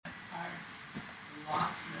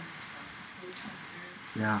lostness of protesters.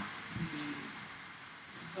 Yeah.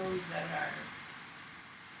 Those that are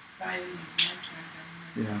fighting against our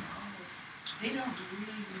government. Yeah. They don't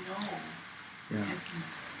really know the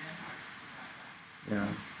emptiness of their heart. Yeah.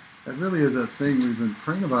 That really is a thing we've been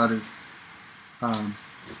praying about is, I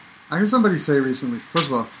heard somebody say recently, first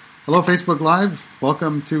of all, hello Facebook Live.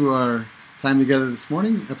 Welcome to our time together this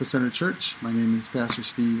morning, Epicenter Church. My name is Pastor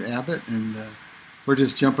Steve Abbott, and we're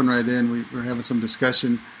just jumping right in. We're having some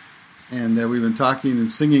discussion, and we've been talking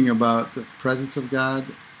and singing about the presence of God,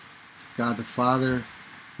 God the Father,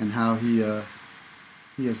 and how He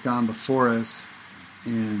has gone before us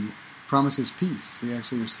and promises peace. We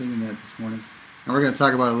actually were singing that this morning. And we're going to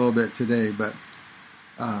talk about it a little bit today, but,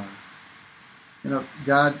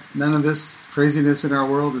 God, none of this craziness in our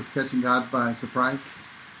world is catching God by surprise.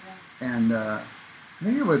 And I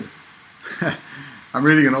think it would, I'm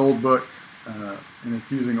reading an old book, and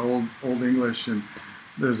it's using old English, and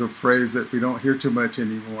there's a phrase that we don't hear too much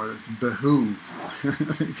anymore. It's behoove.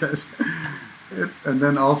 because and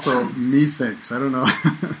then also methinks. I don't know.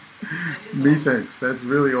 Methinks. That's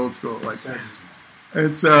really old school.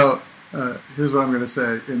 And so, here's what I'm going to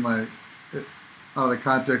say out of the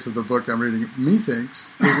context of the book I'm reading.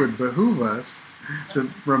 Methinks it would behoove us to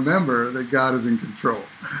remember that God is in control.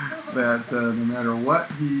 That no matter what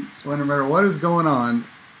is going on,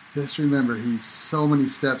 just remember He's so many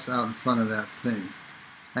steps out in front of that thing.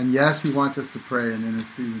 And yes, He wants us to pray and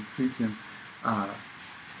intercede and seek Him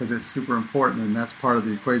because it's super important, and that's part of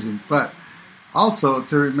the equation. But also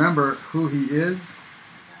to remember who He is.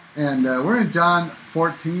 And we're in John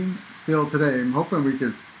 14 still today. I'm hoping we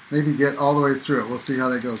could maybe get all the way through it. We'll see how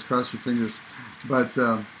that goes. Cross your fingers. But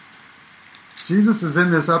Jesus is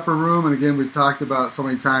in this upper room, and again, we've talked about so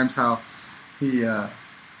many times how He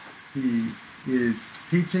is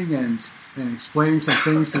teaching and explaining some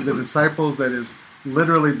things to the disciples that is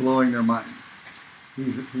literally blowing their mind.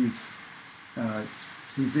 He's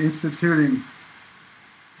instituting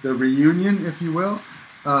the reunion, if you will,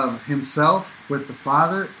 of Himself with the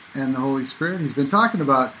Father and the Holy Spirit. He's been talking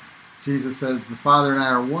about, Jesus says, the Father and I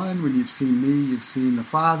are one. When you've seen me, you've seen the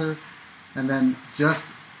Father. And then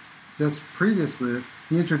just previous to this,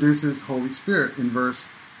 He introduces Holy Spirit in verse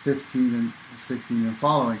 15 and 16 and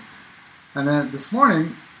following. And then this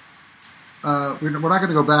morning, we're not going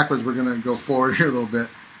to go backwards. We're going to go forward here a little bit.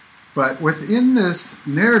 But within this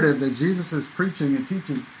narrative that Jesus is preaching and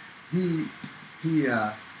teaching, He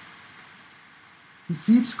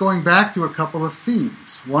keeps going back to a couple of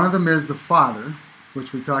themes. One of them is the Father,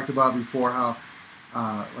 which we talked about before, how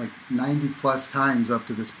 90 plus times up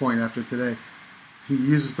to this point after today, He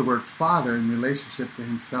uses the word Father in relationship to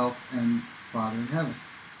Himself and Father in heaven.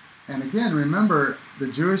 And again, remember, the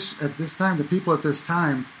people at this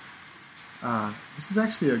time, this is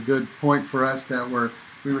actually a good point for us that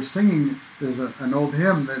we were singing. There's an old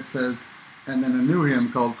hymn that says, and then a new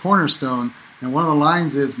hymn called Cornerstone, and one of the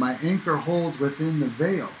lines is, my anchor holds within the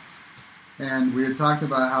veil. And we had talked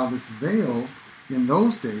about how this veil in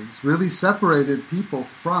those days really separated people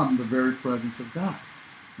from the very presence of God.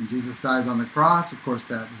 When Jesus dies on the cross, of course,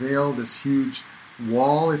 that veil, this huge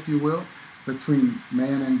wall, if you will, between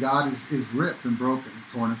man and God is ripped and broken,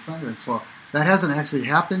 torn asunder. So that hasn't actually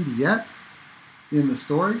happened yet in the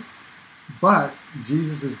story, but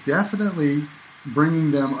Jesus is definitely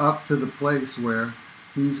bringing them up to the place where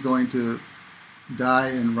He's going to die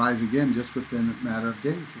and rise again just within a matter of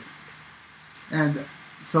days here. And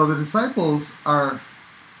so the disciples are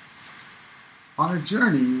on a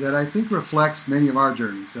journey that I think reflects many of our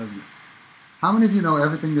journeys, doesn't it? How many of you know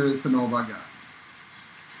everything there is to know about God?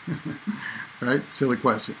 Right? Silly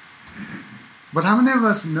question. But how many of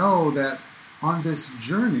us know that on this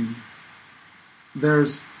journey,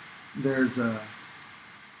 there's an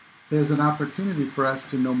opportunity for us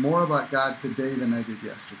to know more about God today than I did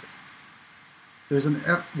yesterday?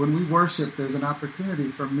 When we worship, there's an opportunity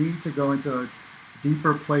for me to go into a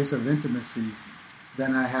deeper place of intimacy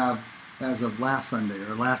than I have as of last Sunday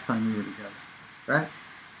or last time we were together, right?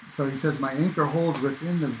 So He says, my anchor holds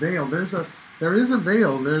within the veil. There is a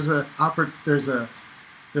veil. There's a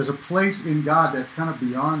place in God that's kind of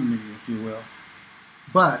beyond me, if you will.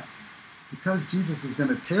 But because Jesus is going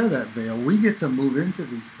to tear that veil, we get to move into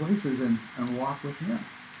these places and walk with Him.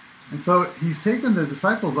 And so He's taken the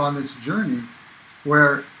disciples on this journey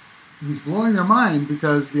where He's blowing their mind,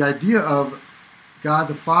 because the idea of God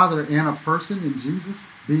the Father and a person in Jesus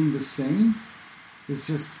being the same is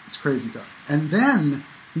it's crazy talk. And then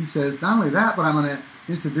He says, not only that, but I'm going to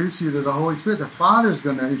introduce you to the Holy Spirit. The Father's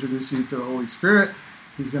going to introduce you to the Holy Spirit.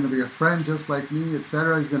 He's going to be a friend just like me,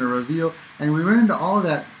 etc. He's going to reveal. And we went into all of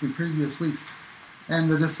that in previous weeks. And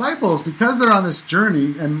the disciples, because they're on this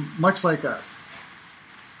journey, and much like us,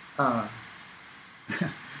 have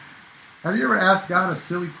you ever asked God a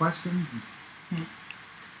silly question?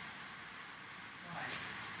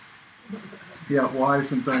 Yeah, why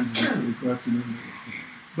sometimes is a silly question, isn't it?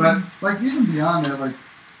 But, like, even beyond that, like,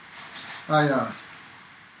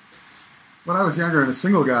 when I was younger and a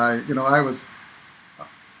single guy,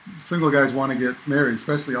 single guys want to get married,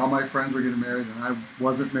 especially all my friends were getting married, and I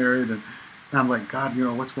wasn't married, and I'm like, God,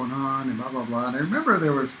 what's going on, and blah, blah, blah. And I remember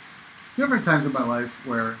there was different times in my life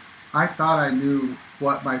where I thought I knew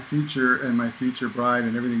what my future and my future bride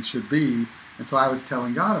and everything should be, and so I was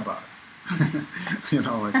telling God about it.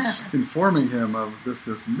 Informing him of this,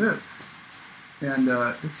 and this. And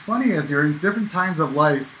it's funny, as during different times of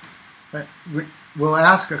life, we'll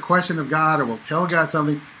ask a question of God or we'll tell God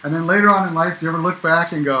something, and then later on in life, do you ever look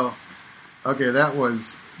back and go, okay, that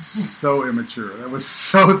was so immature. That was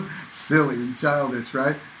so silly and childish,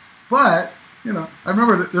 right? But, I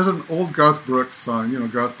remember there's an old Garth Brooks song,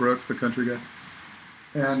 Garth Brooks, the country guy.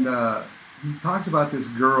 And he talks about this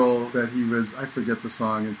girl that I forget the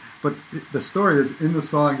song, but the story is, in the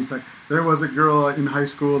song, he's like, there was a girl in high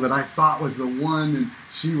school that I thought was the one, and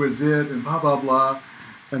she was it, and blah, blah, blah.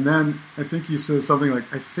 And then I think he says something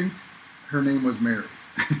like, I think her name was Mary.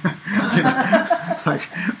 Like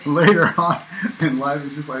later on in life,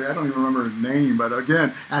 it's just like, I don't even remember her name, but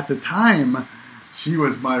again, at the time, she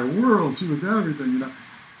was my world, she was everything,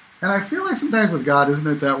 And I feel like sometimes with God, isn't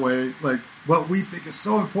it that way? Like, what we think is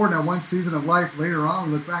so important at one season of life, later on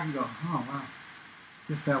we look back and go, oh, wow, I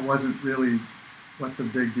guess that wasn't really what the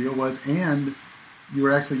big deal was, and you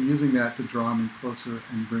were actually using that to draw me closer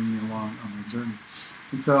and bring me along on my journey.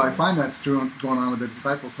 And so I find that's true going on with the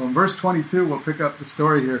disciples. So in verse 22, we'll pick up the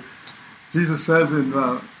story here. Jesus says in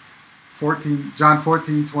John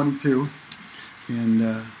 14:22, and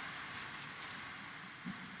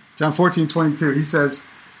John 14:22,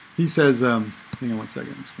 he says, hang on one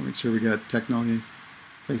second, just want to make sure we got technology.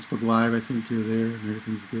 Facebook Live, I think you're there and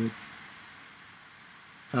everything's good.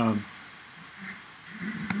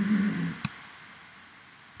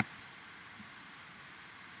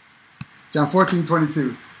 John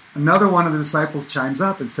 14:22. Another one of the disciples chimes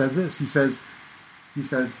up and says this. He says,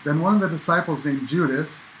 then one of the disciples named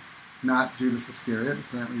Judas, not Judas Iscariot,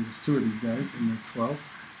 apparently there's two of these guys in the 12.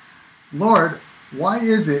 Lord, why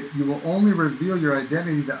is it you will only reveal your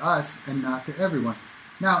identity to us and not to everyone?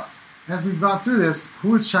 Now, as we've gone through this,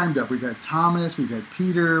 who has chimed up? We've had Thomas, we've had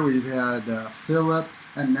Peter, we've had Philip,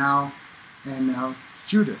 and now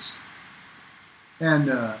Judas. And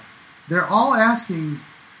they're all asking,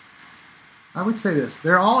 I would say this,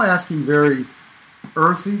 they're all asking very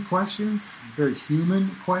earthy questions, very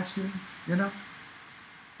human questions,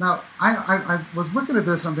 Now, I was looking at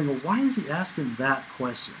this and I'm thinking, why is he asking that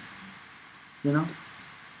question?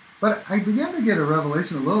 But I began to get a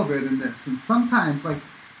revelation a little bit in this. And sometimes,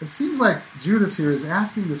 it seems like Judas here is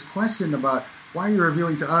asking this question about why you're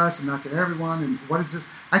revealing to us and not to everyone, and what is this?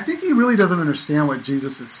 I think he really doesn't understand what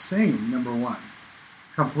Jesus is saying, number one,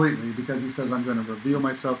 completely, because he says, I'm going to reveal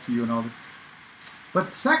myself to you and all this.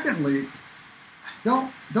 But secondly,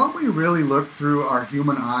 don't we really look through our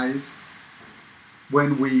human eyes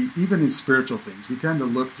when even in spiritual things, we tend to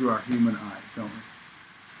look through our human eyes, don't we?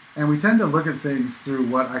 And we tend to look at things through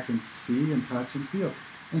what I can see and touch and feel.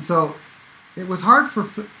 And so it was hard for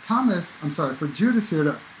Judas here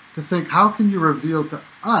to think, how can you reveal to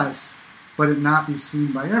us, but it not be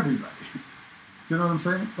seen by everybody? Do you know what I'm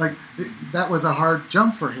saying? That was a hard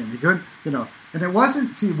jump for him. He couldn't, and it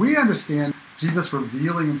wasn't, we understand Jesus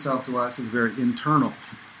revealing himself to us is very internal.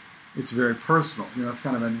 It's very personal. It's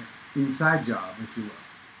kind of an inside job, if you will.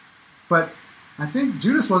 But I think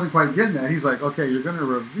Judas wasn't quite getting that. He's like, okay, you're going to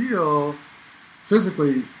reveal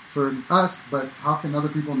physically for us, but how can other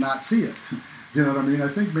people not see it? Do you know what I mean? I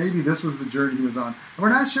think maybe this was the journey he was on. And we're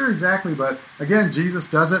not sure exactly, but again, Jesus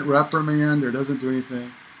doesn't reprimand or doesn't do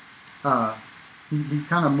anything. He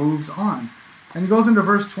kind of moves on. And he goes into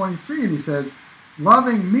verse 23 and he says,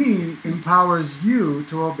 loving me empowers you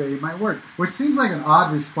to obey my word. Which seems like an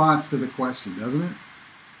odd response to the question, doesn't it?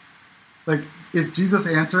 Is Jesus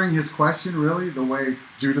answering his question really the way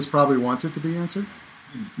Judas probably wants it to be answered?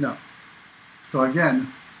 No. So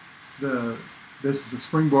again, this is a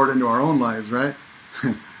springboard into our own lives, right?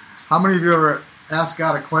 How many of you ever asked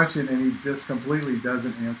God a question and he just completely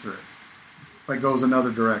doesn't answer it? Goes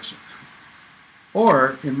another direction.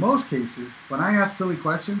 Or, in most cases, when I ask silly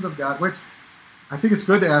questions of God, which I think it's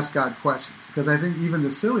good to ask God questions, because I think even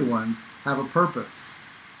the silly ones have a purpose.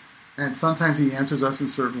 And sometimes he answers us in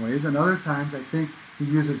certain ways, and other times I think he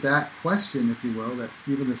uses that question, if you will, that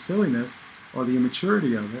even the silliness or the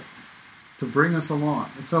immaturity of it, to bring us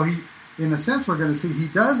along. And so he, in a sense, we're going to see he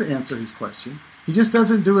does answer his question. He just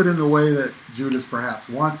doesn't do it in the way that Judas perhaps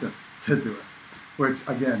wants him to do it, which,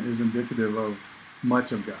 again, is indicative of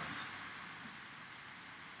much of God.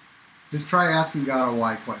 Just try asking God a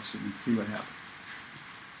why question and see what happens.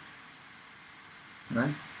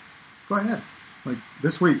 Right? Go ahead. Like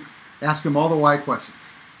this week, ask him all the why questions.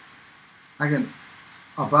 I can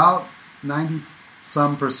about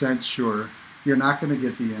 90% sure you're not going to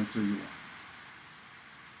get the answer you want.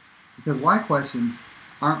 Because why questions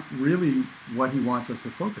aren't really what he wants us to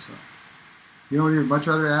focus on. You know what he would much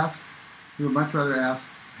rather ask? He would much rather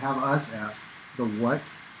have us ask the what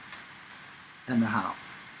and the how.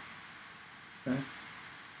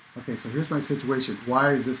 Okay, so here's my situation.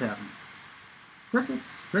 Why is this happening? Crickets.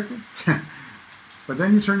 But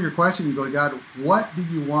then you turn your question, you go, God, what do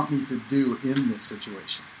you want me to do in this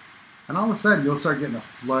situation? And all of a sudden, you'll start getting a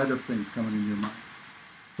flood of things coming in your mind.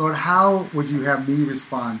 Lord, how would you have me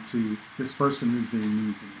respond to this person who's being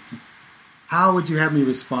mean to me? How would you have me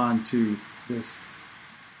respond to this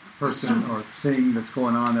person or thing that's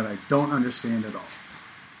going on that I don't understand at all?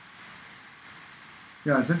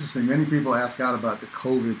 Yeah, it's interesting. Many people ask God about the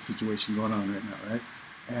COVID situation going on right now, right?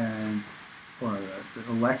 Or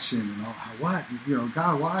the election and all. What?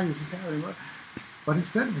 God, why is this happening? What? But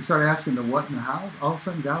instead, if we start asking the what and the how, all of a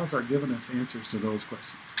sudden God will start giving us answers to those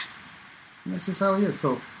questions. And that's just how he is.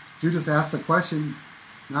 So Judas asks a question,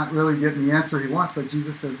 not really getting the answer he wants, but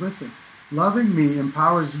Jesus says, listen, loving me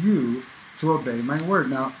empowers you to obey my word.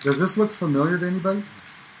 Now, does this look familiar to anybody?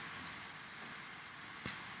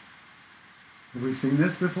 Have we seen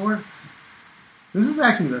this before? This is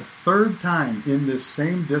actually the third time in this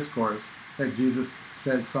same discourse that Jesus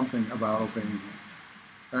said something about obeying him.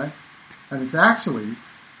 Right? And it's actually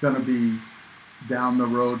going to be down the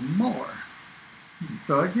road more.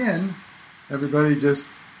 So again, everybody just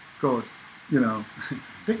go,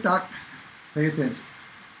 tick-tock, pay attention.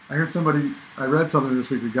 I read something this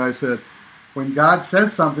week, a guy said, when God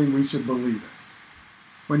says something, we should believe it.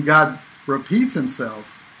 When God repeats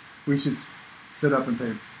himself, we should sit up and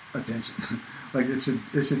pay attention. Like it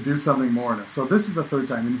should do something more in us. So this is the third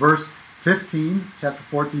time. In verse 15, chapter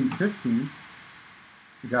 14, 15,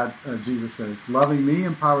 Jesus says, loving me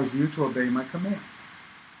empowers you to obey my commands.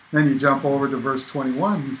 Then you jump over to verse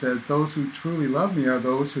 21. He says, those who truly love me are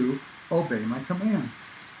those who obey my commands.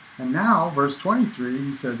 And now, verse 23,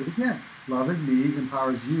 he says it again. Loving me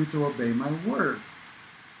empowers you to obey my word.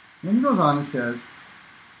 And then he goes on and says,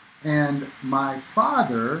 and my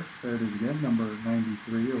Father, there it is again, number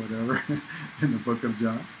 93 or whatever in the book of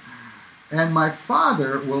John, and my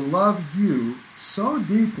Father will love you so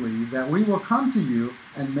deeply that we will come to you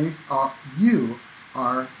and make you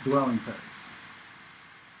our dwelling place.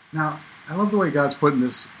 Now, I love the way God's putting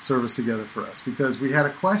this service together for us, because we had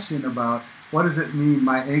a question about what does it mean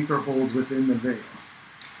my anchor holds within the veil?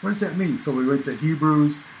 What does that mean? So we went to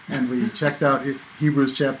Hebrews and we checked out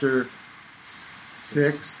Hebrews chapter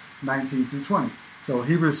 6, 19 through 20. So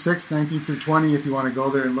Hebrews 6, 19 through 20, if you want to go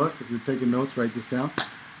there and look, if you're taking notes, write this down.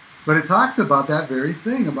 But it talks about that very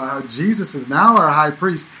thing, about how Jesus is now our high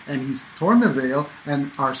priest, and he's torn the veil,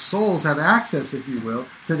 and our souls have access, if you will,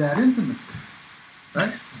 to that intimacy.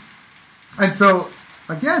 Right? And so,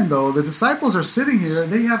 again, though, the disciples are sitting here,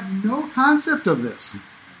 and they have no concept of this.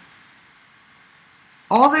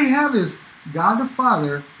 All they have is God the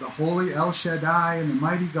Father, the holy El Shaddai, and the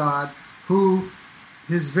mighty God, who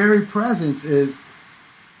his very presence is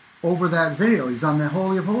over that veil. He's on the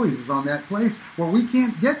Holy of Holies. He's on that place where we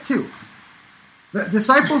can't get to. The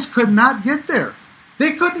disciples could not get there.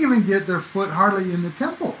 They couldn't even get their foot hardly in the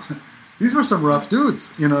temple. These were some rough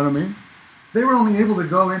dudes, you know what I mean? They were only able to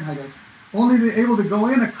go in,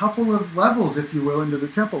 a couple of levels, if you will, into the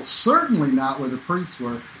temple. Certainly not where the priests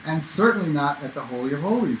were, and certainly not at the Holy of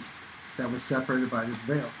Holies that was separated by this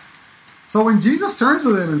veil. So when Jesus turns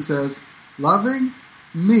to them and says, loving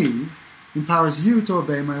me empowers you to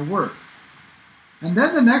obey my word. And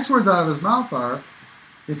then the next words out of his mouth are,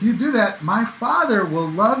 if you do that, my Father will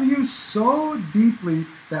love you so deeply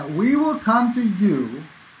that we will come to you.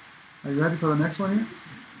 Are you ready for the next one here?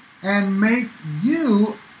 And make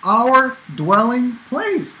you our dwelling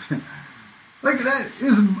place. Like that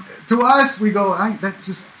is, to us, we go, that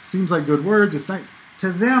just seems like good words. It's not.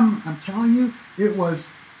 To them, I'm telling you, it was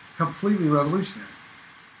completely revolutionary.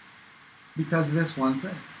 Because of this one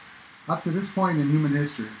thing. Up to this point in human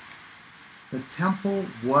history, the temple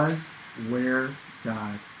was where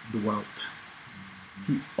God dwelt.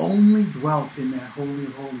 He only dwelt in that Holy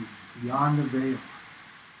of Holies, beyond the veil.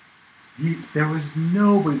 There was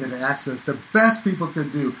nobody that had access. The best people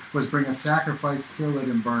could do was bring a sacrifice, kill it,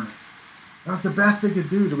 and burn it. That was the best they could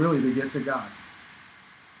do to get to God.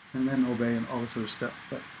 And then obey and all this other stuff.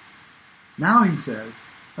 But now he says,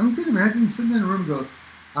 I mean, can you imagine? He's sitting in a room and goes,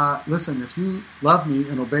 listen, if you love me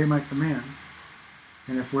and obey my commands,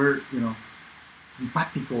 and if we're,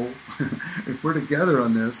 simpatico, if we're together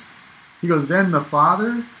on this, he goes, then the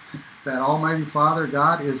Father, that Almighty Father,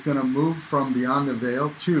 God, is going to move from beyond the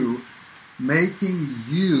veil to making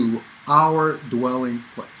you our dwelling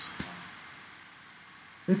place.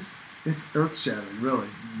 It's earth-shattering, really.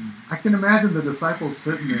 I can imagine the disciples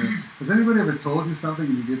sitting there. Has anybody ever told you something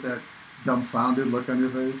and you get that dumbfounded look on your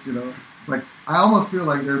face, Like, I almost feel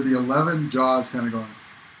like there'd be 11 jaws kind of going,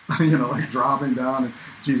 like dropping down, and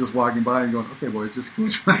Jesus walking by and going, okay, boys, just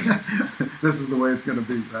this is the way it's going to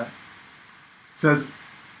be, right? It says,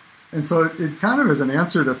 and so it kind of is an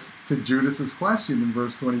answer to Judas's question in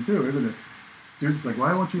verse 22, isn't it? Judas is like,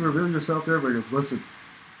 why won't you reveal yourself to everybody? He goes, listen,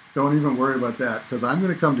 don't even worry about that, because I'm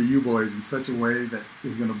going to come to you boys in such a way that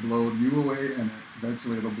is going to blow you away, and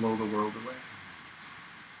eventually it'll blow the world away.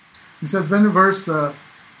 He says, then in verse,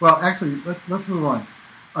 let's move on.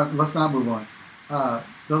 Let's not move on.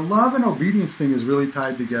 The love and obedience thing is really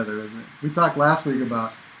tied together, isn't it? We talked last week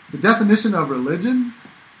about the definition of religion.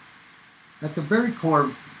 At the very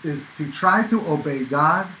core is to try to obey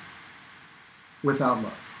God without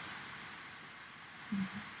love.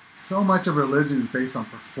 So much of religion is based on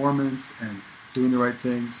performance and doing the right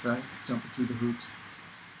things, right? Jumping through the hoops.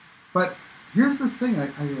 But here's this thing I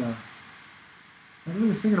really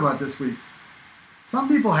was thinking about this week. Some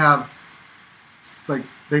people have,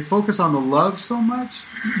 they focus on the love so much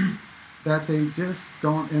that they just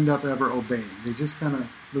don't end up ever obeying. They just kind of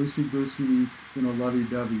loosey-goosey,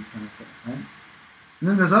 lovey-dovey kind of thing, right? And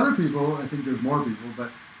then there's other people, I think there's more people,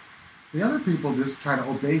 but the other people just try to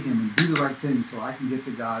obey him and do the right thing so I can get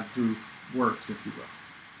to God through works, if you will.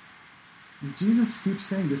 And Jesus keeps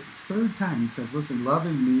saying this the third time. He says, listen,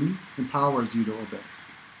 loving me empowers you to obey.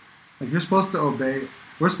 Like, you're supposed to obey.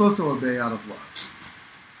 We're supposed to obey out of love.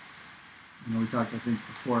 We talked, I think,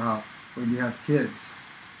 before how when you have kids,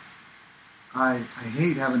 I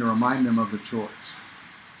hate having to remind them of the chores.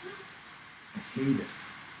 I hate it.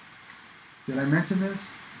 Did I mention this?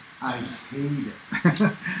 I hate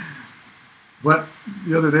it. But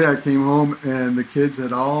the other day I came home and the kids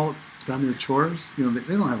had all done their chores. They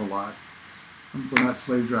don't have a lot. We're not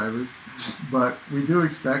slave drivers. But we do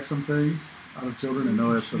expect some things out of children. I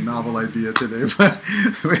know that's a novel idea today, but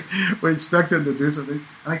we expect them to do something.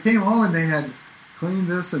 And I came home and they had cleaned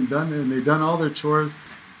this and done it, and they'd done all their chores.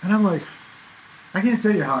 And I'm like, I can't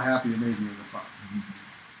tell you how happy it made me as a father.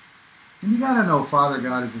 And you got to know Father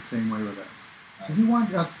God is the same way with us. Does he want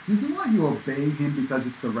you to obey him because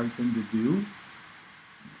it's the right thing to do?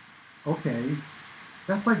 Okay.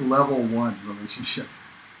 That's like level 1 relationship.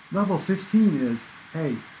 Level 15 is,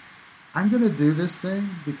 hey, I'm going to do this thing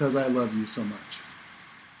because I love you so much.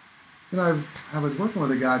 I was working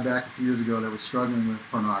with a guy back a few years ago that was struggling with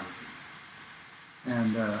pornography.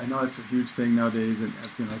 And I know it's a huge thing nowadays, and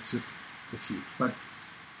it's huge. But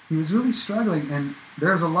he was really struggling, and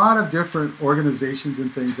there's a lot of different organizations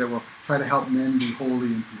and things that will try to help men be holy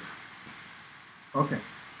and pure. Okay,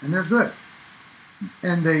 and they're good.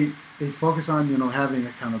 And they focus on, having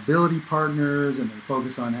accountability partners, and they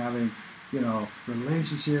focus on having,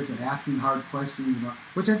 relationships and asking hard questions,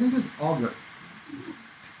 which I think is all good.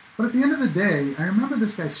 But at the end of the day, I remember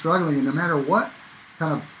this guy struggling, and no matter what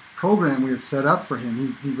kind of program we had set up for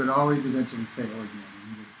him, he would always eventually fail again,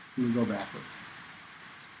 and he would go backwards.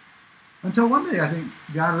 Until one day, I think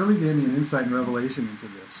God really gave me an insight and revelation into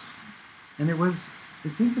this. And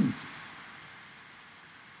it's intimacy.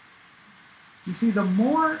 You see, the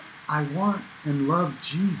more I want and love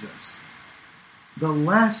Jesus, the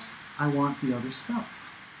less I want the other stuff.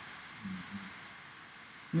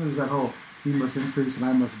 There's that whole, he must increase and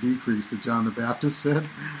I must decrease that John the Baptist said.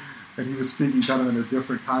 And he was speaking kind of in a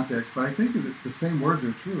different context. But I think that the same words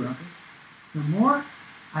are true, aren't they? The more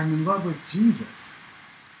I'm in love with Jesus,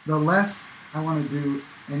 the less I want to do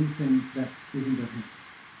anything that isn't of him.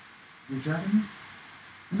 Are you driving me?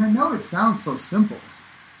 And I know it sounds so simple,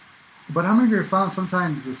 but how many of you have found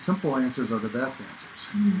sometimes the simple answers are the best answers?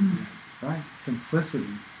 Mm-hmm. Right? Simplicity.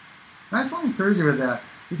 And I just want to encourage you with that,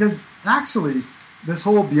 because actually, this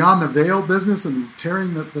whole beyond the veil business and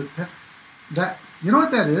tearing that, you know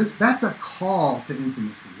what that is? That's a call to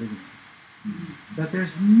intimacy, isn't it? That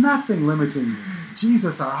there's nothing limiting you.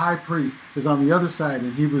 Jesus, our high priest, is on the other side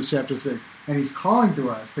in Hebrews chapter 6, and he's calling to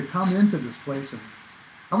us to come into this place with him.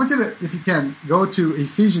 I want you to, if you can, go to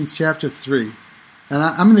Ephesians chapter 3. And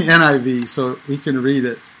I'm in the NIV, so we can read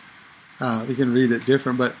it. We can read it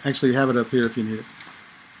different, but actually have it up here if you need it.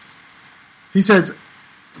 He says,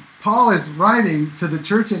 Paul is writing to the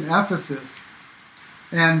church in Ephesus.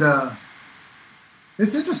 And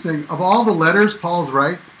it's interesting. Of all the letters Paul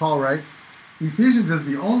writes, Ephesians is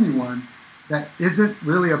the only one that isn't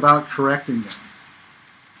really about correcting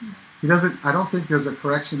them. I don't think there's a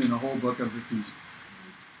correction in the whole book of Ephesians.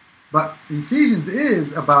 But Ephesians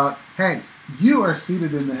is about, hey, you are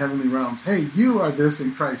seated in the heavenly realms. Hey, you are this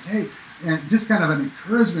in Christ. Hey, and just kind of an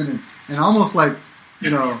encouragement and almost like,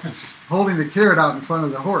 holding the carrot out in front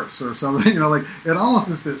of the horse or something. Like it almost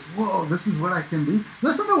is this, whoa, this is what I can be.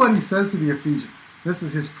 Listen to what he says to the Ephesians. This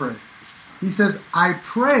is his prayer. He says, I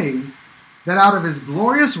pray that out of his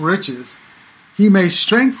glorious riches he may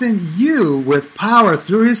strengthen you with power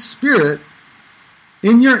through his Spirit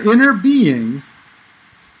in your inner being,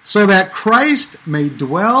 so that Christ may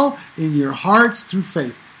dwell in your hearts through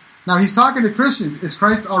faith. Now he's talking to Christians. Is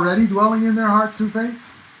Christ already dwelling in their hearts through faith?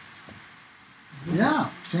 Yeah,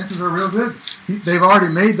 chances are real good. They've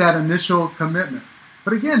already made that initial commitment.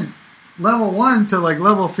 But again, level 1 to like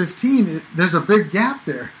level 15, there's a big gap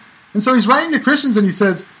there. And so he's writing to Christians and he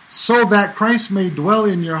says, so that Christ may dwell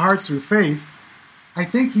in your hearts through faith. I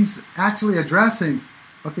think he's actually addressing,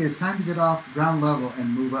 okay, it's time to get off the ground level and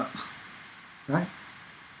move up. Right?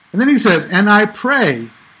 And then he says, and I pray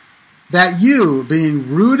that you, being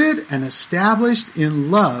rooted and established in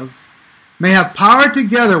love, may have power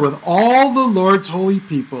together with all the Lord's holy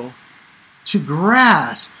people to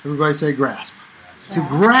grasp, everybody say grasp, to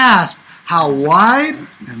grasp how wide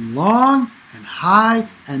and long and high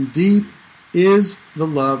and deep is the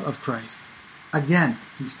love of Christ. Again,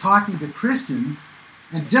 he's talking to Christians,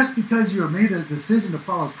 and just because you have made a decision to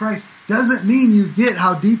follow Christ doesn't mean you get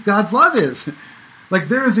how deep God's love is. Like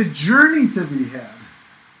there is a journey to be had.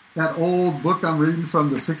 That old book I'm reading from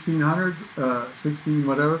the 1600s, 16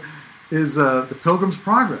 whatever, is The Pilgrim's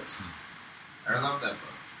Progress. I love that book.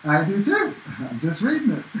 I do too. I'm just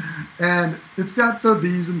reading it. And it's got the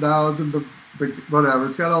these and thous and the whatever.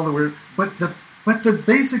 It's got all the weird. But the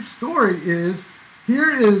basic story is, here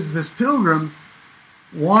is this pilgrim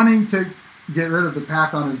wanting to get rid of the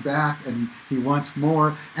pack on his back, and he wants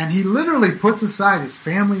more. And he literally puts aside his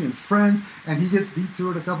family and friends, and he gets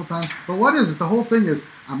detoured a couple times. But what is it? The whole thing is,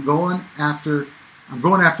 I'm going after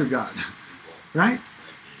God. Right?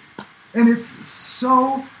 And it's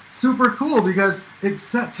so super cool because it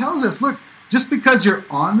tells us, look, just because you're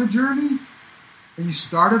on the journey and you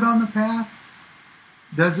started on the path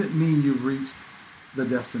doesn't mean you've reached the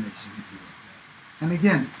destination, if you will. And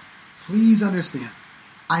again, please understand,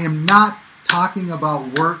 I am not talking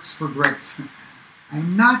about works for grace.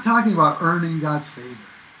 I'm not talking about earning God's favor.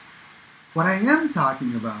 What I am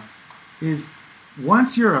talking about is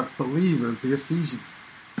once you're a believer, the Ephesians,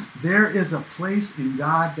 there is a place in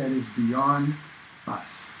God that is beyond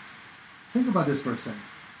us. Think about this for a second.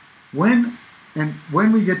 When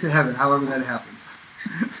we get to heaven, however that happens,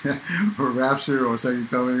 or rapture or second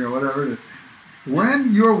coming or whatever it is,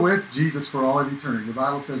 when you're with Jesus for all of eternity, the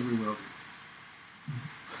Bible says we will be.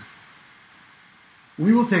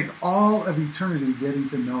 We will take all of eternity getting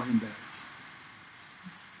to know him better.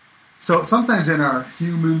 So sometimes in our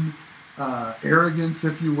human arrogance,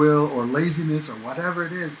 if you will, or laziness, or whatever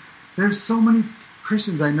it is, there's so many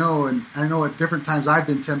Christians I know, and I know at different times I've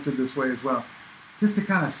been tempted this way as well, just to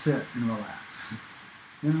kind of sit and relax.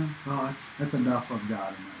 That's enough of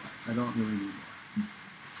God in my life. I don't really need more.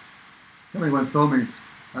 Somebody once told me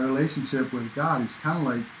our relationship with God is kind of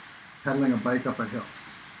like pedaling a bike up a hill.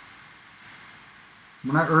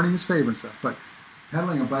 We're not earning his favor and stuff, but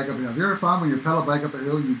pedaling a bike up a hill. Have you ever found when you pedal a bike up a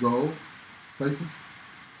hill, you go places?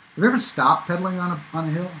 Have you ever stopped pedaling on a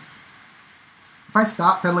hill? If I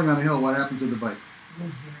stop pedaling on a hill, what happens to the bike?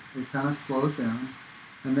 It kind of slows down,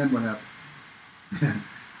 and then what happens?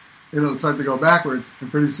 It'll start to go backwards, and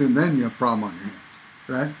pretty soon then you have a problem on your hands,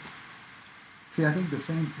 right? See, I think the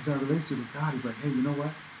same is our relationship with God. He's like, hey, you know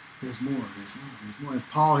what? There's more. And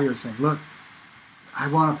Paul here is saying, look, I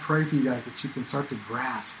want to pray for you guys that you can start to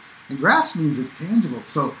grasp. And grasp means it's tangible.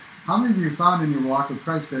 So how many of you found in your walk with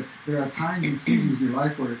Christ that there are times and seasons in your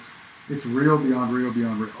life where it's real beyond real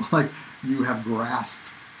beyond real? Like you have grasped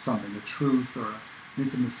something, a truth or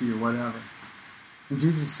intimacy or whatever. And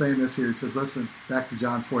Jesus is saying this here. He says, listen, back to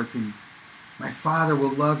John 14. My Father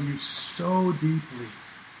will love you so deeply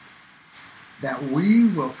that we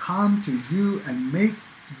will come to you and make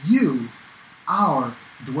you our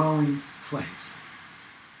dwelling place.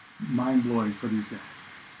 Mind-blowing for these guys.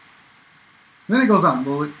 And then it goes on.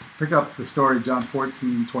 We'll pick up the story of John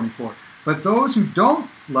 14:24. But those who don't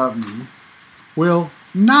love me will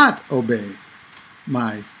not obey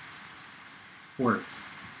my words.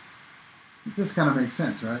 It just kind of makes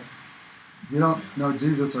sense, right? If you don't know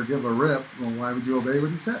Jesus or give a rip, well, why would you obey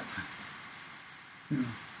what he says? You know,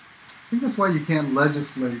 I think that's why you can't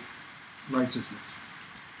legislate righteousness.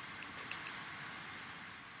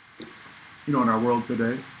 You know, in our world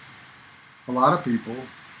today, a lot of people,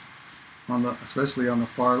 especially on the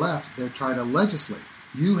far left, they try to legislate.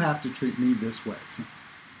 You have to treat me this way.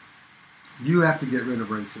 You have to get rid of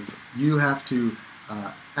racism. You have to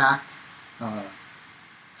act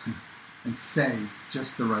and say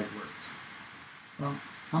just the right words. Well,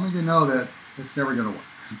 how many of you know that it's never going to work?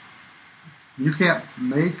 You can't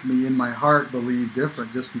make me in my heart believe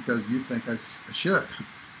different just because you think I should.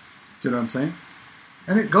 Do you know what I'm saying?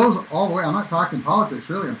 And it goes all the way. I'm not talking politics,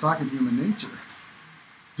 really. I'm talking human nature.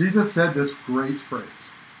 Jesus said this great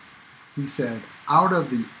phrase. He said, out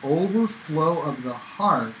of the overflow of the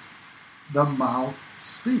heart, the mouth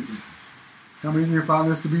speaks. How many of you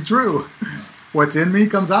found this to be true? What's in me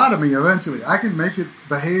comes out of me eventually. I can make it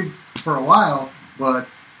behave for a while, but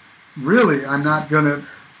really I'm not going to...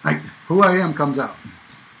 who I am comes out.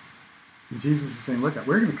 And Jesus is saying, look,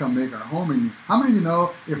 we're going to come make our home in you. How many of you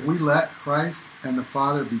know if we let Christ and the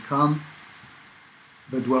Father become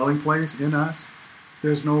the dwelling place in us,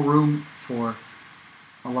 there's no room for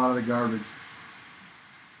a lot of the garbage.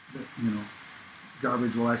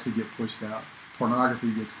 Garbage will actually get pushed out.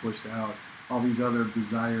 Pornography gets pushed out. All these other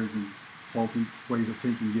desires and faulty ways of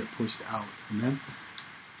thinking get pushed out. Amen?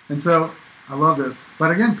 And so, I love this.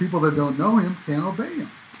 But again, people that don't know him can't obey him.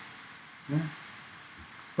 Yeah.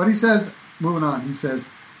 But he says, moving on, he says,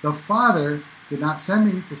 the Father did not send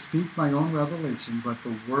me to speak my own revelation, but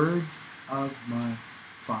the words of my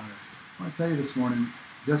Father. I want to tell you this morning,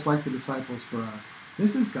 just like the disciples for us,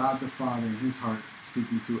 this is God the Father in his heart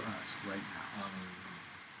speaking to us right now.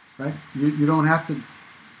 Right? You don't have to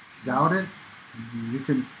doubt it. You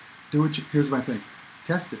can do it. Here's my thing.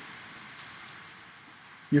 Test it.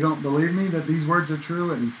 You don't believe me that these words are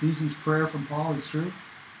true and Ephesians prayer from Paul is true?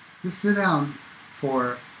 Just sit down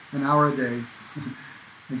for an hour a day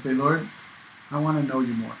and say, Lord, I want to know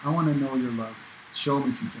you more. I want to know your love. Show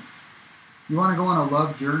me some things. You want to go on a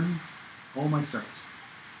love journey? Oh my stars.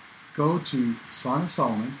 Go to Song of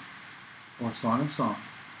Solomon or Song of Songs.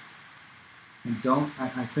 And don't,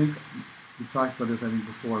 I think, we've talked about this I think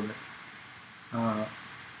before, but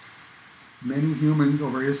many humans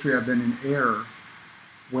over history have been in error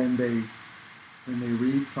when they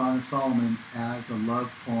read Song of Solomon as a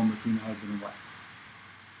love poem between a husband and wife.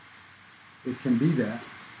 It can be that,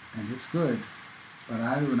 and it's good, but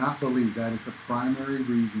I do not believe that is the primary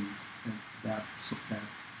reason that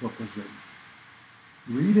book was written.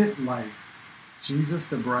 Read it like Jesus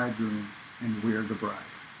the bridegroom and we're the bride.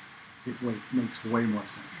 It makes way more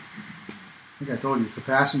sense. I think I told you, it's the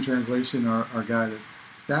Passion Translation, our guy,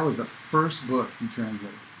 that was the first book he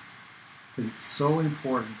translated. Because it's so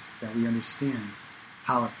important that we understand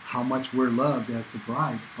how much we're loved as the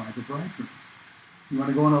bride by the bridegroom. You want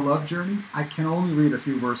to go on a love journey? I can only read a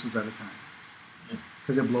few verses at a time.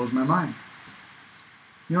 Because it blows my mind.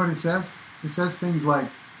 You know what it says? It says things like,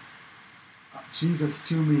 Jesus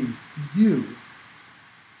to me, you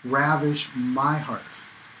ravish my heart.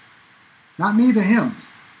 Not me to him,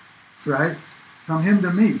 right? From him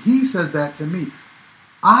to me. He says that to me.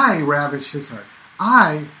 I ravish his heart.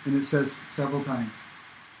 And it says several times,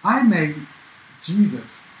 I make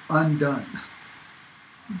Jesus undone.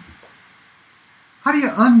 How do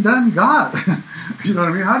you undone God? You know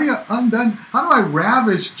what I mean? How do I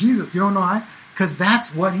ravish Jesus? You don't know why? Because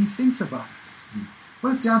that's what he thinks about us.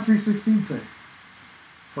 What does John 3:16 say?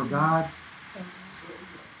 For God,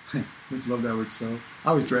 don't you love that word so? I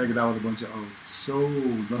always drag it out with a bunch of O's.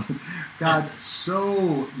 God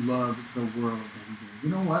so loved the world that he gave. You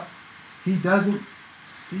know what? He doesn't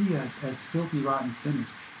see us as filthy, rotten sinners.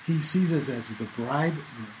 He sees us as the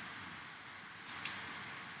bridegroom.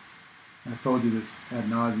 I've told you this ad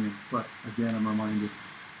nauseum, but again, I'm reminded.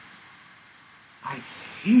 I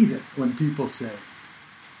hate it when people say,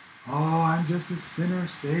 oh, I'm just a sinner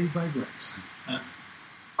saved by grace.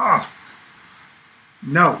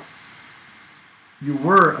 No. You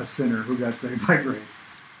were a sinner who got saved by grace.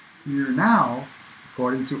 You're now,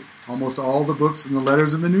 according to almost all the books and the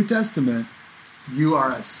letters in the New Testament, you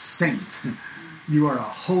are a saint. You are a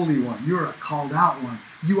holy one. You are a called out one.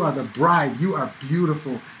 You are the bride. You are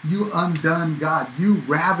beautiful. You undone God. You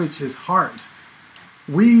ravage his heart.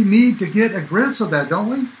 We need to get a glimpse of that, don't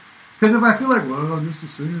we? Because if I feel like, well, I'm just a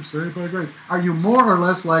sinner saved by grace, are you more or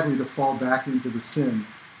less likely to fall back into the sin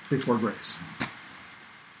before grace?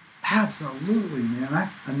 Absolutely, man.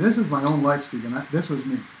 And this is my own life speaking. This was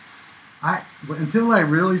me. But until I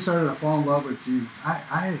really started to fall in love with Jesus,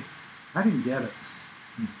 I didn't get it.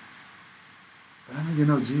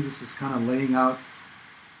 But Jesus is kind of laying out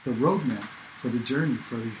the roadmap for the journey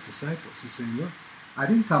for these disciples. He's saying, look, I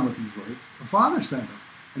didn't come with these words. The Father sent them.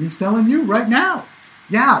 And he's telling you right now,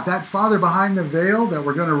 yeah, that Father behind the veil that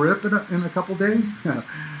we're going to rip in a couple days,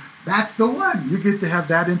 that's the one. You get to have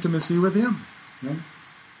that intimacy with him. Right?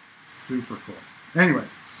 Super cool. Anyway,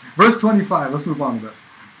 verse 25. Let's move on a bit.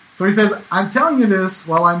 So he says, I'm telling you this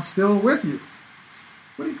while I'm still with you.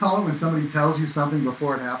 What do you call it when somebody tells you something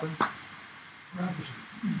before it happens?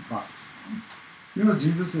 Prophecy.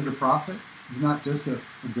 Jesus is a prophet. He's not just a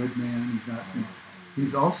good man.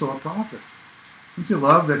 He's also a prophet. Don't you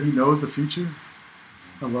love that he knows the future?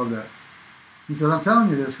 I love that. He says, I'm telling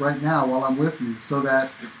you this right now while I'm with you, so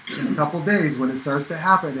that in a couple days when it starts to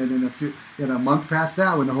happen, and in a month past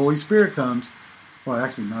that, when the Holy Spirit comes, well,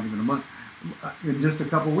 actually not even a month, in just a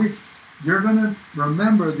couple weeks, you're going to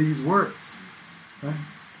remember these words. Right?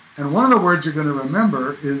 And one of the words you're going to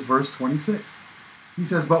remember is verse 26. He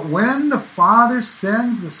says, but when the Father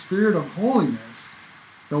sends the Spirit of holiness,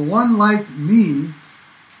 the one like me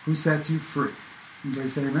who sets you free. Anybody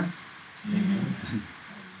say amen? Amen.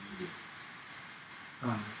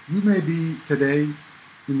 You may be today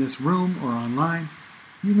in this room or online,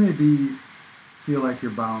 you may feel like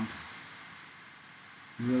you're bound.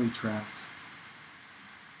 You're really trapped.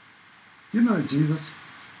 Jesus,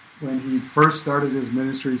 when he first started his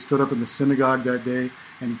ministry, he stood up in the synagogue that day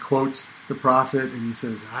and he quotes the prophet and he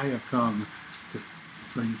says, I have come to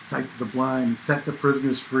bring sight to the blind and set the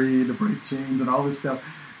prisoners free, to break chains and all this stuff.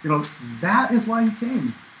 That is why he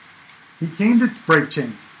came. He came to break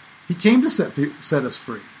chains. He came to set us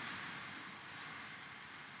free.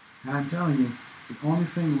 And I'm telling you, the only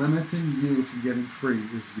thing limiting you from getting free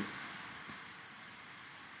is you.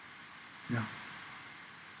 Yeah.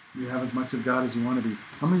 You have as much of God as you want to be.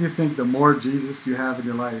 How many of you think the more Jesus you have in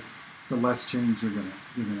your life, the less change you're gonna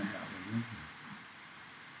have? Right?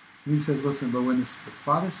 And he says, listen, but when the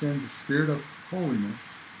Father sends the Spirit of holiness,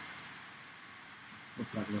 we'll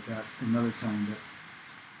talk about that another time, but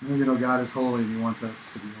God is holy and he wants us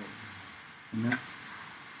to be holy. Amen?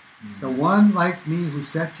 The one like me who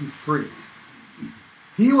sets you free,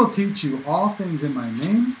 he will teach you all things in my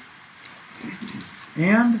name,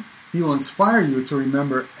 and he will inspire you to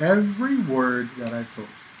remember every word that I've told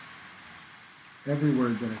you. Every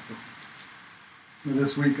word that I told you.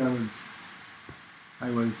 This week I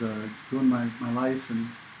was doing my life and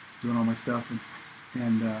doing all my stuff,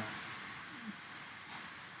 and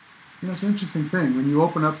it's an interesting thing. When you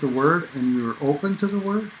open up the Word and you're open to the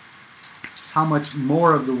Word, how much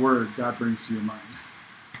more of the Word God brings to your mind.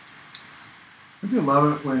 Don't you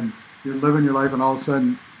love it when you're living your life and all of a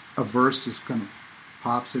sudden a verse just kind of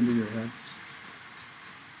pops into your head?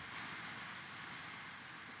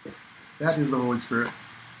 That is the Holy Spirit.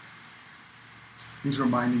 He's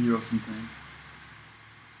reminding you of some things.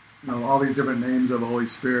 All these different names of the Holy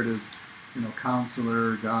Spirit is,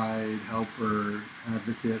 counselor, guide, helper,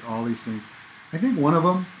 advocate, all these things. I think one of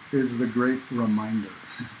them is the great reminder.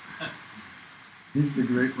 He's the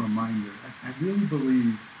great reminder. I really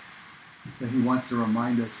believe that he wants to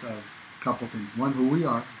remind us of a couple things. One, who we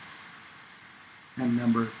are, and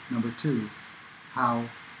number two, how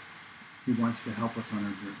he wants to help us on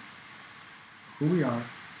our journey. Who we are,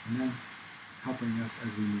 and then helping us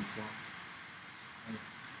as we move forward.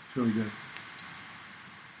 It's really good.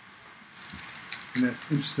 And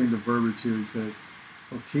it's interesting, the verbiage here, he says,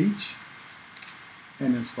 well, teach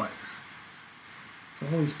and inspire. So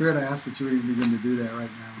Holy Spirit, I ask that you would begin to do that right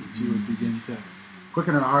now, that you would begin to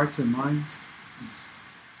quicken our hearts and minds.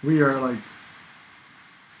 We are like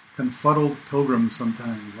confuddled pilgrims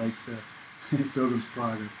sometimes, like the Pilgrim's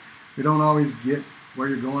Progress. We don't always get where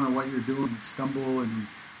you're going or what you're doing. We stumble and we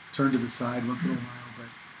turn to the side once in a while,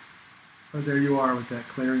 but there you are with that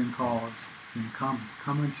clarion call of saying, come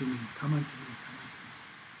unto me, come unto me, come unto me.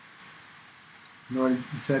 Lord,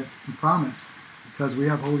 he said, he promised, because we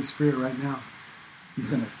have Holy Spirit right now, he's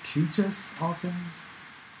going to teach us all things,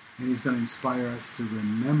 and he's going to inspire us to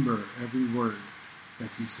remember every word that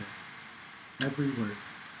you say. Every word.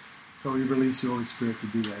 So we release your Holy Spirit to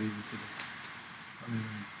do that even today.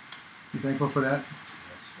 Hallelujah. You thankful for that?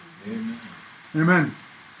 Amen. Amen.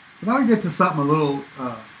 So now we get to something a little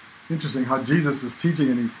interesting, how Jesus is teaching,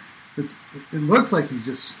 and it looks like he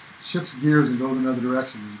just shifts gears and goes another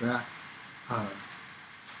direction and back.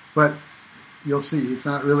 But you'll see, it's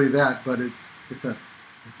not really that, but it's a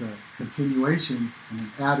continuation and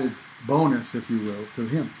an added bonus, if you will, to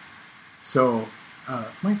him. So,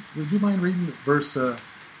 Mike, would you mind reading verse?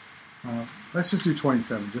 Let's just do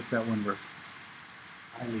 27, just that one verse.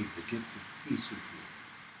 I leave the gift of peace with you,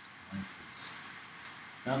 my peace.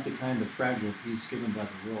 Not the kind of fragile peace given by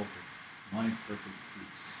the world, but my perfect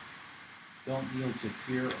peace. Don't yield to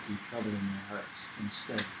fear or be troubled in your hearts.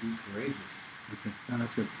 Instead, be courageous. Okay, no,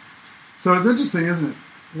 that's good. So it's interesting, isn't it?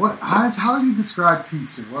 How does he describe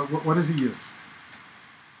peace here? What does he use?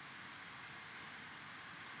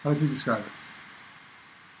 How does he describe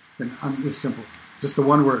it? And it's simple. Just the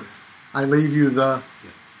one word. I leave you the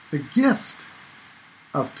gift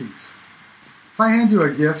of peace. If I hand you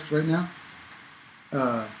a gift right now,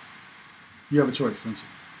 you have a choice, don't you?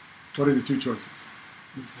 What are your two choices?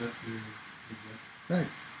 Accept your gift. Right.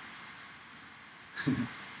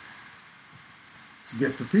 It's a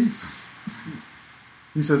gift of peace.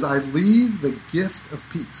 He says, I leave the gift of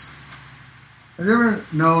peace. Have you ever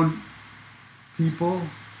known people?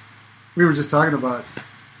 We were just talking about,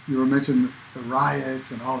 you were mentioning the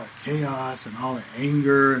riots and all that chaos and all the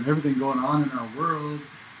anger and everything going on in our world.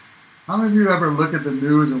 How many of you ever look at the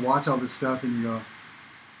news and watch all this stuff and you go,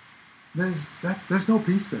 there's no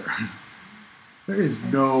peace there. There is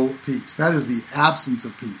no peace. That is the absence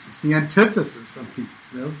of peace. It's the antithesis of peace,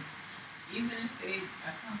 really. Even if they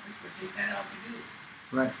accomplish what they set out to do.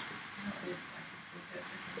 Right. You know, like protest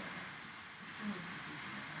or something like that. There's still no peace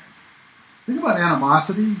in their hearts. Think about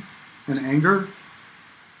animosity and anger.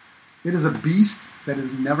 It is a beast that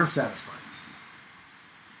is never satisfied.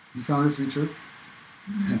 You found this to be true?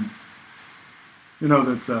 Mm-hmm. You know,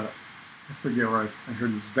 that's, I forget where I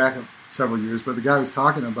heard this back up several years, but the guy was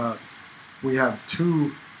talking about we have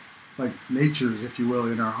two, like, natures, if you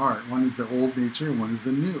will, in our heart. One is the old nature and one is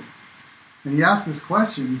the new. And he asked this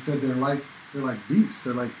question. He said they're like beasts.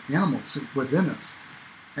 They're like animals within us.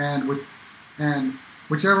 And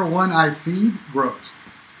whichever one I feed grows.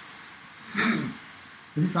 Have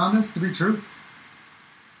you found this to be true?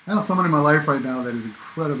 I know someone in my life right now that is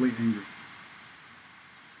incredibly angry.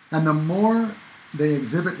 And the more they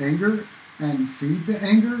exhibit anger and feed the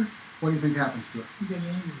anger, what do you think happens to it? You get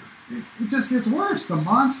angry. It just gets worse. The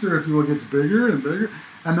monster, if you will, gets bigger and bigger.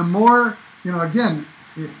 And the more, again,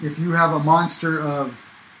 if you have a monster of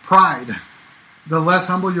pride, the less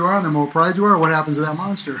humble you are and the more pride you are, what happens to that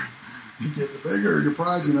monster? You get bigger, your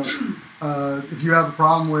pride, if you have a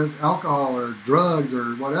problem with alcohol or drugs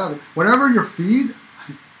or whatever you feed,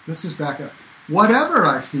 let's just back up. Whatever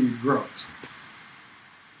I feed grows.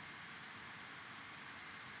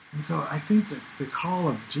 And so I think that the call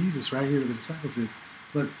of Jesus right here to the disciples is,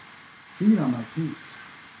 look, feed on my peace.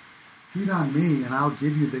 Feed on me and I'll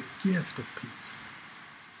give you the gift of peace.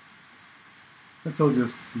 I told you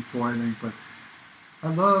this before, I think, but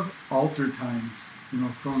I love altar times,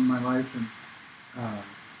 from my life, and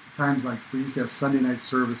times like we used to have Sunday night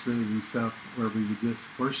services and stuff where we would just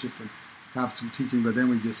worship and have some teaching, but then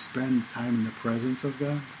we just spend time in the presence of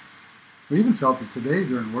God. We even felt it today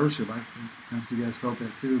during worship. I don't know if you guys felt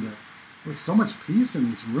that too, but there was so much peace in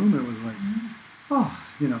this room. It was like,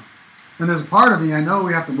 And there's a part of me, I know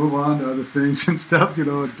we have to move on to other things and stuff,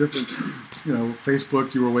 different,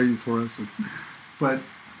 Facebook, you were waiting for us. But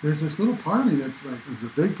there's this little part of me that's like, there's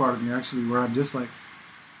a big part of me actually, where I'm just like,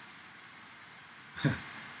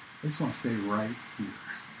 I just want to stay right here.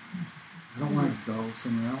 I don't want to go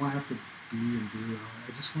somewhere. I don't want to have to be and do it all.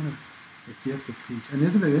 I just want a gift of peace. And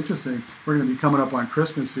isn't it interesting? We're going to be coming up on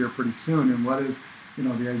Christmas here pretty soon. And what is,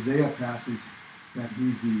 the Isaiah passage that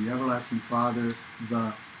he's the everlasting Father,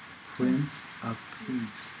 the Prince of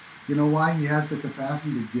Peace. You know why he has the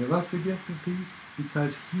capacity to give us the gift of peace?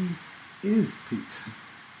 Because he is peace.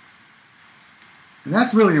 And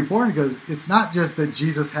that's really important because it's not just that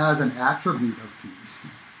Jesus has an attribute of peace.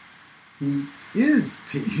 He is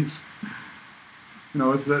peace.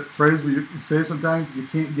 It's that phrase we say sometimes, you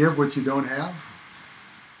can't give what you don't have.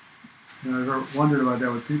 I've ever wondered about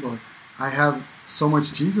that with people. I have so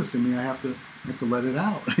much Jesus in me, I have to let it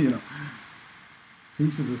out.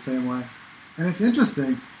 Peace is the same way. And it's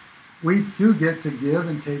interesting, we do get to give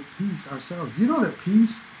and take peace ourselves. Do you know that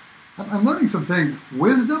peace, I'm learning some things.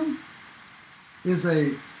 Wisdom is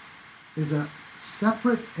a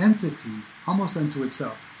separate entity almost unto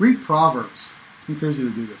itself. Read Proverbs. I encourage you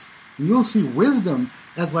to do this. And you'll see wisdom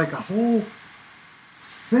as like a whole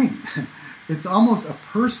thing. It's almost a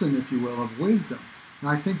person, if you will, of wisdom. And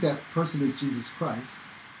I think that person is Jesus Christ.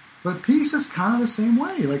 But peace is kind of the same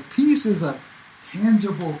way. Like peace is a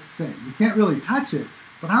tangible thing. You can't really touch it.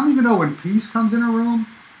 But how many of you know when peace comes in a room,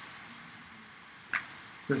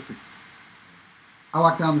 there's peace? I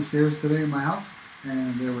walked down the stairs today in my house,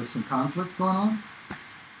 and there was some conflict going on.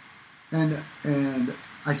 And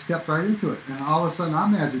I stepped right into it. And all of a sudden,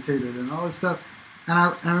 I'm agitated and all this stuff.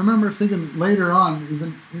 And I remember thinking later on,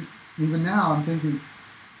 even now, I'm thinking,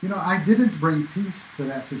 I didn't bring peace to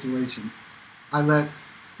that situation. I let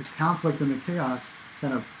the conflict and the chaos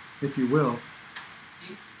kind of, if you will,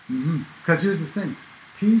 Because here's the thing.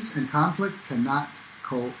 Peace and conflict cannot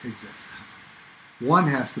coexist. One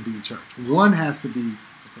has to be in charge. One has to be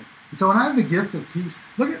the thing. And so when I have the gift of peace,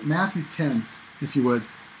 look at Matthew 10, if you would.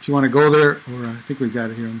 If you want to go there, or I think we've got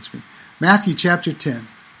it here on the screen. Matthew chapter 10.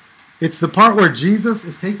 It's the part where Jesus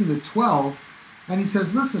is taking the 12, and he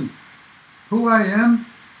says, listen, who I am,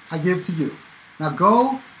 I give to you. Now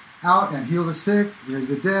go out and heal the sick, raise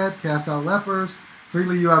the dead, cast out lepers.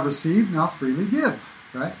 Freely you have received, now freely give.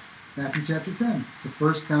 Right? Matthew chapter 10. It's the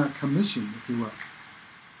first kind of commission, if you will.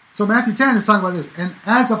 So Matthew 10 is talking about this. And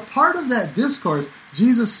as a part of that discourse,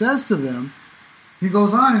 Jesus says to them, he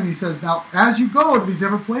goes on and he says, now as you go to these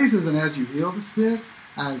different places and as you heal the sick,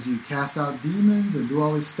 as you cast out demons and do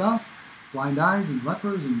all this stuff, blind eyes and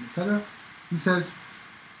lepers and etc., he says,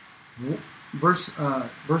 Matthew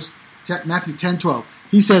 10:12.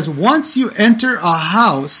 He says, once you enter a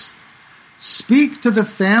house, speak to the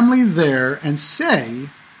family there and say,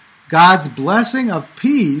 God's blessing of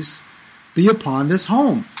peace be upon this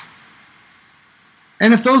home.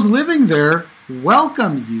 And if those living there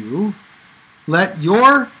welcome you, let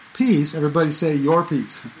your peace, everybody say your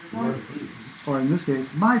peace. Your peace. Or in this case,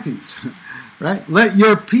 my peace. Right? Let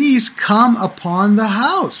your peace come upon the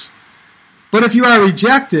house. But if you are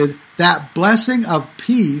rejected, that blessing of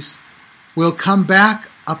peace will come back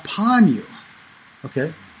upon you.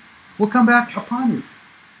 Okay? Will come back upon you.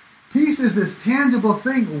 Peace is this tangible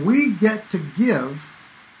thing we get to give.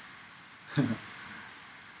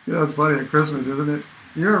 It's funny at Christmas, isn't it?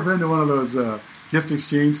 You ever been to one of those gift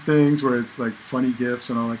exchange things where it's like funny gifts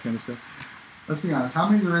and all that kind of stuff? Let's be honest. How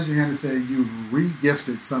many of you raise your hand to say you've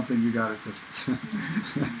re-gifted something you got at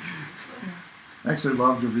Christmas? I actually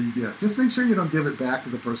love to re-gift. Just make sure you don't give it back to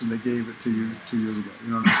the person that gave it to you 2 years ago.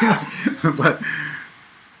 You know what I'm saying?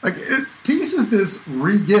 But peace is this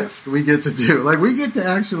re-gift we get to do. Like we get to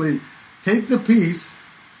actually take the peace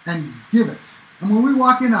and give it. And when we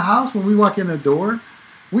walk in a house, when we walk in a door,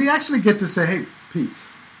 we actually get to say, hey, peace.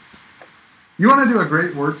 You want to do a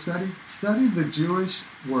great word study? Study the Jewish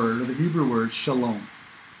word, or the Hebrew word, shalom.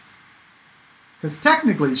 Because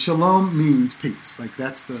technically, shalom means peace. Like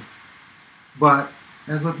that's the... But,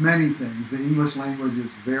 as with many things, the English language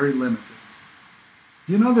is very limited.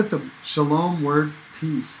 Do you know that the shalom word,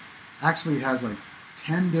 peace, actually has like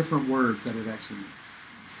 10 different words that it actually means?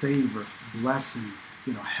 Favor, blessing,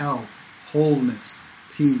 health, wholeness,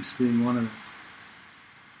 peace being one of them.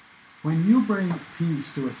 When you bring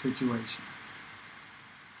peace to a situation,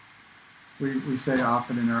 we say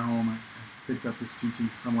often in our home, I picked up this teaching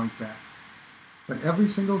some weeks back, but every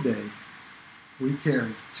single day we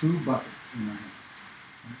carry 2 buckets in my hand.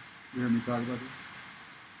 You heard me talk about this?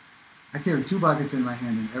 I carry 2 buckets in my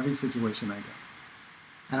hand in every situation I go.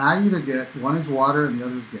 And I either get, one is water and the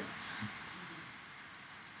other is gas.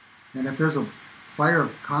 And if there's a fire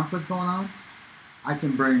of conflict going on, I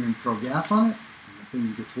can bring and throw gas on it, and the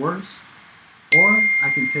thing gets worse. Or I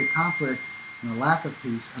can take conflict and a lack of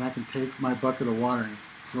peace, and I can take my bucket of water and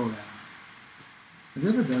throw that on. Have you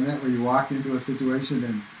ever done that where you walk into a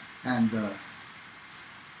situation and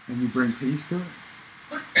you bring peace to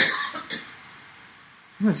it?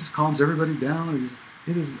 It just calms everybody down.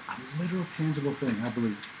 It is a literal, tangible thing, I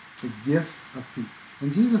believe. The gift of peace.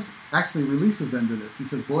 And Jesus actually releases them to this. He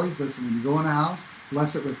says, boys, listen, when you go in a house,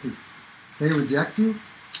 bless it with peace. If they reject you,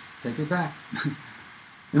 take it back.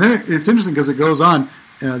 And then it's interesting because it goes on,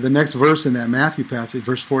 the next verse in that Matthew passage,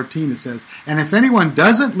 verse 14, it says, and if anyone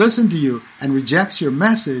doesn't listen to you and rejects your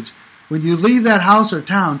message, when you leave that house or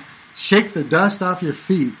town, shake the dust off your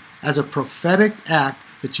feet as a prophetic act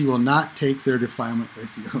that you will not take their defilement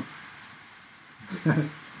with you.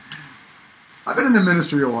 I've been in the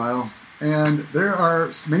ministry a while, and there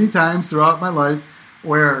are many times throughout my life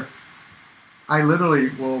where I literally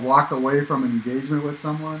will walk away from an engagement with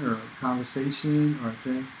someone or a conversation or a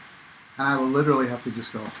thing, and I will literally have to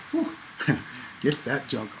just go, get that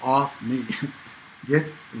junk off me. Get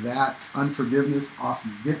that unforgiveness off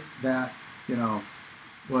me. Get that,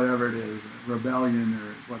 whatever it is, rebellion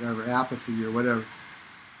or whatever, apathy or whatever.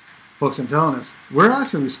 Folks, I'm telling us, we're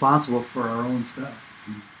actually responsible for our own stuff.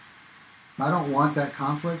 If I don't want that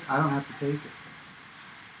conflict, I don't have to take it.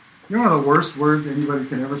 You know one of the worst words anybody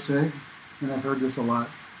can ever say? And I've heard this a lot.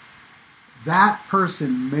 That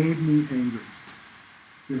person made me angry.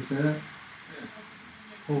 You ever say that?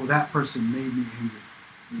 Oh, that person made me angry.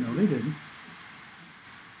 No, they didn't.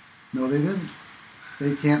 No, they didn't.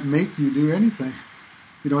 They can't make you do anything.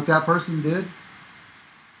 You know what that person did?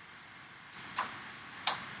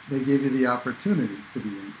 They gave you the opportunity to be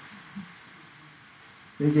angry.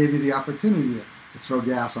 They gave you the opportunity to throw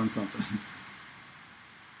gas on something.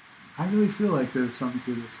 I really feel like there's something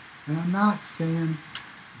to this. And I'm not saying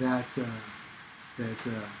that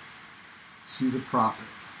she's a prophet.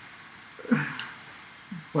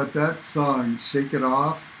 But that song, "Shake It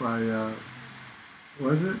Off" by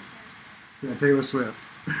what is it? Yeah, Taylor Swift.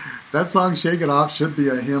 That song, "Shake It Off," should be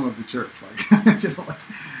a hymn of the church. Like,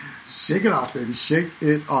 shake it off, baby. Shake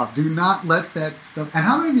it off. Do not let that stuff. And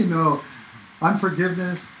how many of you know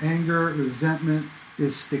unforgiveness, anger, resentment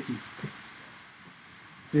is sticky?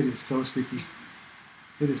 It is so sticky.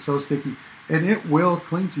 It is so sticky. And it will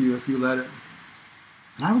cling to you if you let it.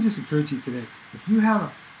 And I would just encourage you today, if you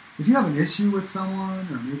have an issue with someone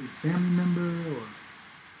or maybe a family member, or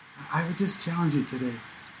I would just challenge you today,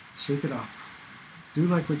 shake it off. Do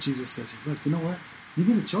like what Jesus says. Look, you know what? You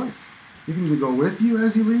get a choice. You can either go with you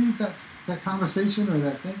as you leave that conversation or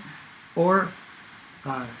that thing, or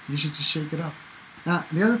you should just shake it off. Now,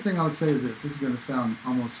 the other thing I would say is this. This is going to sound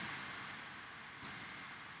almost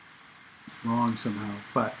wrong somehow,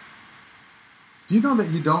 but do you know that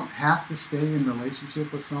you don't have to stay in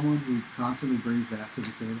relationship with someone who constantly brings that to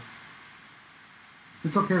the table?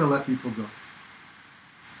 It's okay to let people go.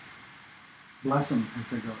 Bless them as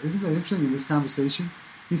they go. Isn't that interesting in this conversation?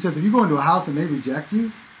 He says, if you go into a house and they reject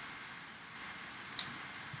you,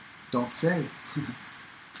 don't stay.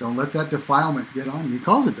 Don't let that defilement get on you. He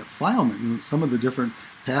calls it defilement in some of the different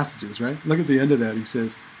passages, right? Look at the end of that. He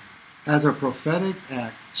says, as a prophetic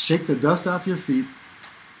act, shake the dust off your feet,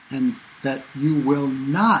 and that you will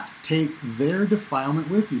not take their defilement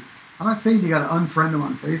with you. I'm not saying you got to unfriend them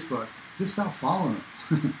on Facebook. Just stop following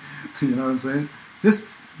them. You know what I'm saying? Just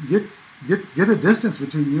get a distance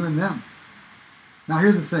between you and them. Now,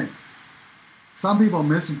 here's the thing. Some people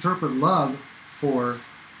misinterpret love for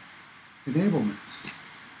enablement.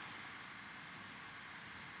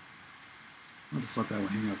 I'll just let that one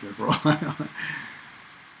hang out there for a while.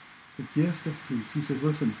 The gift of peace. He says,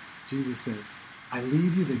 listen, Jesus says, I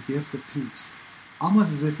leave you the gift of peace.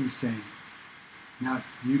 Almost as if he's saying, now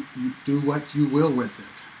you do what you will with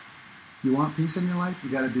it. You want peace in your life? You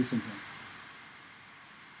got to do some things.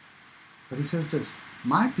 But he says this,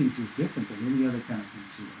 my peace is different than any other kind of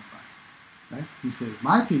peace you're going to find. Right? He says,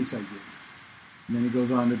 my peace I give you. And then he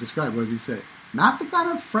goes on to describe, what does he say? Not the kind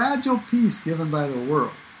of fragile peace given by the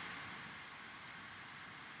world.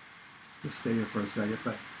 Just stay here for a second.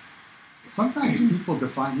 But sometimes people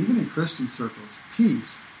define, even in Christian circles,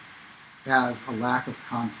 peace as a lack of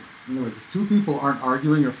conflict. In other words, if two people aren't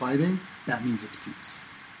arguing or fighting, that means it's peace.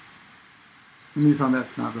 And we found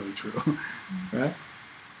that's not really true. Right?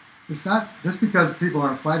 It's not, just because people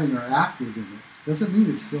aren't fighting or active in it, doesn't mean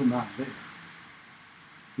it's still not there.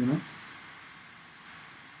 You know?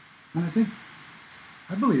 And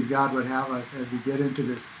I believe God would have us, as we get into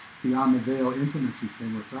this beyond the veil intimacy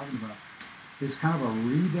thing we're talking about, is kind of a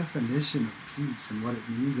redefinition of peace and what it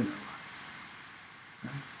means in our lives.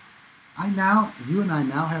 Right? You and I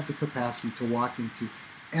now have the capacity to walk into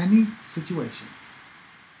any situation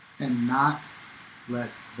and not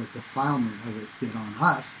let the defilement of it get on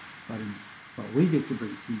us, but we get to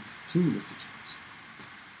bring peace to the situation.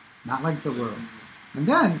 Not like the world. And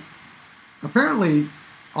then, apparently,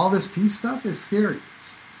 all this peace stuff is scary.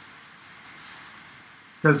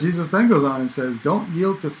 Because Jesus then goes on and says, don't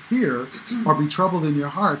yield to fear or be troubled in your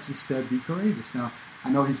hearts. Instead, be courageous. Now, I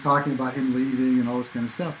know he's talking about him leaving and all this kind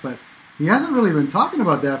of stuff, but he hasn't really been talking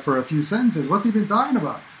about that for a few sentences. What's he been talking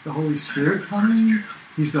about? The Holy Spirit coming.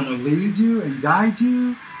 He's going to lead you and guide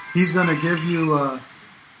you. He's going to give you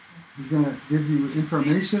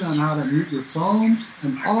information on how to mute your phone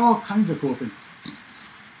and all kinds of cool things.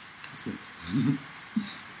 That's good.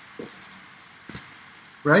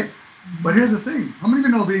 Right? But here's the thing. How many of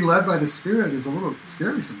you know being led by the Spirit is a little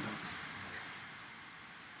scary sometimes?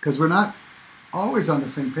 Because we're not always on the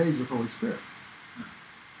same page with Holy Spirit.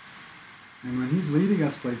 And when he's leading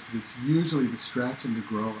us places, it's usually distraction to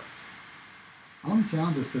grow us. I want to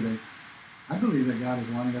challenge us today. I believe that God is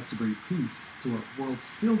wanting us to bring peace to a world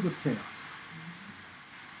filled with chaos.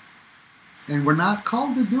 And we're not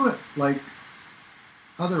called to do it like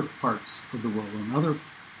other parts of the world and other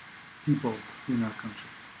people in our country.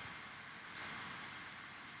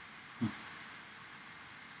 I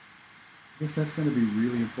guess that's going to be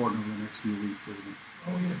really important over the next few weeks, isn't it?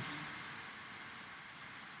 Oh, yeah.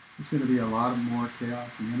 There's going to be a lot more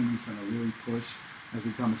chaos. The enemy's going to really push as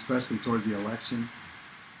we come, especially towards the election.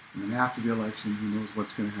 And then after the election, who knows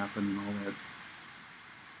what's going to happen and all that,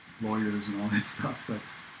 lawyers and all that stuff. But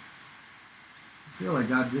I feel like,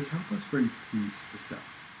 God, just help us bring peace to stuff.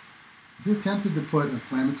 If you're tempted to put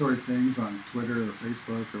inflammatory things on Twitter or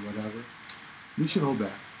Facebook or whatever, you should hold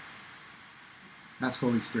back. Ask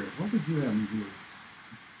Holy Spirit, what would you have me do?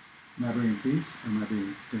 Am I bringing peace or am I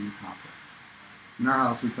bringing conflict? In our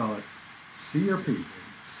house, we call it C or P.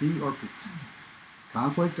 C or P?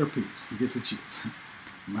 Conflict or peace? You get to choose.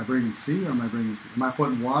 Am I bringing C or am I bringing P? Am I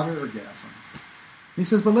putting water or gas on this thing? He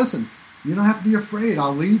says, but listen, you don't have to be afraid.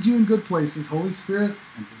 I'll lead you in good places, Holy Spirit,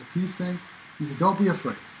 and to the peace thing. He says, don't be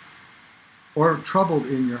afraid or troubled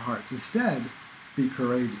in your hearts. Instead, be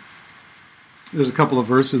courageous. There's a couple of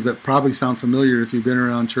verses that probably sound familiar if you've been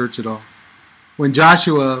around church at all. When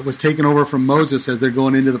Joshua was taken over from Moses as they're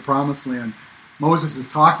going into the promised land, Moses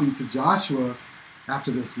is talking to Joshua after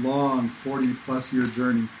this long 40-plus year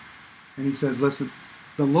journey. And he says, listen,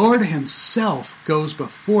 the Lord himself goes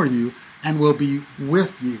before you and will be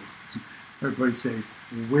with you. Everybody say,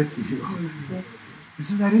 with you.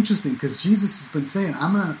 Isn't that interesting? Because Jesus has been saying,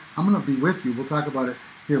 I'm gonna be with you. We'll talk about it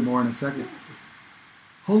here more in a second.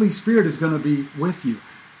 Holy Spirit is going to be with you.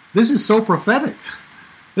 This is so prophetic.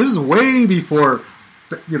 This is way before,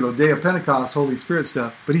 Day of Pentecost, Holy Spirit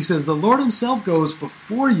stuff. But he says, the Lord himself goes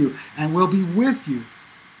before you and will be with you.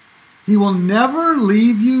 He will never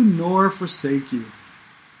leave you nor forsake you.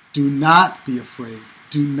 Do not be afraid.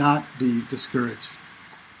 Do not be discouraged.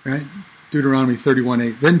 Right? Deuteronomy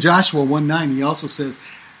 31:8. Then Joshua 1:9, he also says,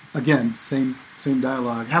 again, same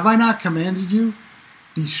dialogue. Have I not commanded you?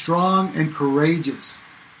 Be strong and courageous.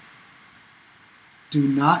 Do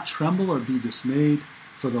not tremble or be dismayed,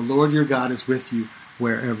 for the Lord your God is with you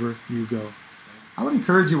wherever you go. I would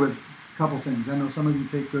encourage you with a couple things. I know some of you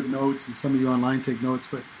take good notes and some of you online take notes,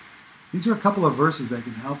 but these are a couple of verses that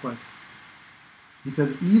can help us.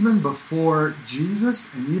 Because even before Jesus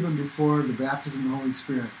and even before the baptism of the Holy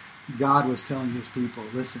Spirit, God was telling his people,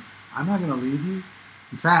 listen, I'm not going to leave you.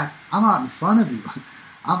 In fact, I'm out in front of you.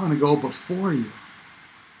 I'm going to go before you.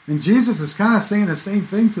 And Jesus is kind of saying the same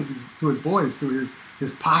thing to his boys, to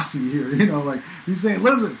his posse here. He's saying,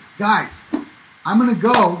 listen, guys, I'm going to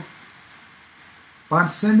go, but I'm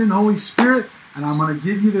sending the Holy Spirit, and I'm going to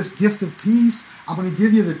give you this gift of peace. I'm going to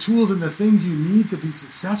give you the tools and the things you need to be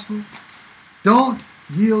successful. Don't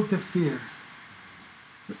yield to fear.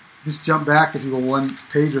 Just jump back, if you will, one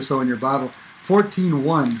page or so in your Bible.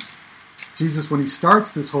 14:1. Jesus, when he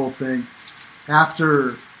starts this whole thing,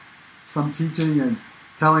 after some teaching and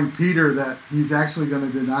telling Peter that he's actually going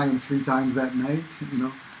to deny him 3 times that night,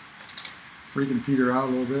 freaking Peter out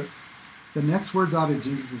a little bit. The next words out of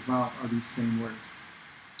Jesus' mouth are these same words.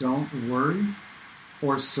 Don't worry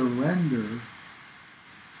or surrender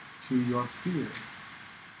to your fear.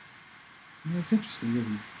 It's interesting,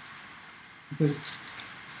 isn't it? Because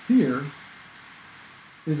fear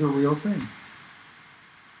is a real thing.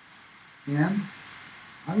 And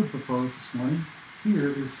I would propose this morning,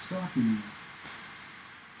 fear is stalking you.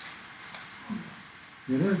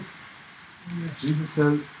 It is. Jesus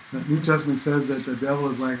says, the New Testament says that the devil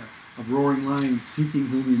is like a roaring lion seeking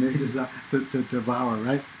whom he may to devour,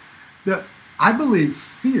 right? I believe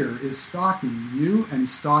fear is stalking you and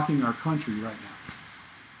he's stalking our country right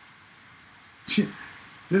now.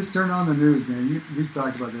 Just turn on the news, man. We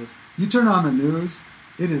talked about this. You turn on the news,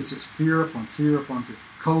 it is just fear upon fear upon fear.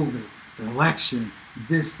 COVID, the election,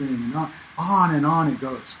 this thing, and on it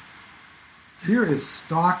goes. Fear is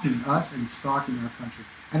stalking us and stalking our country.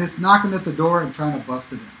 And it's knocking at the door and trying to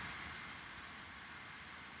bust it in.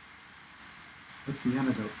 What's the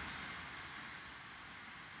antidote?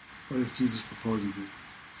 What is Jesus proposing here?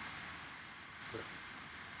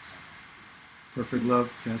 Perfect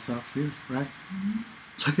love casts out fear, right?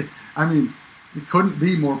 Mm-hmm. It couldn't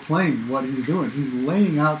be more plain what he's doing. He's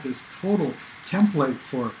laying out this total template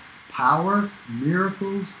for power,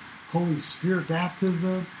 miracles, Holy Spirit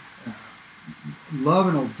baptism, love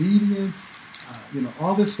and obedience,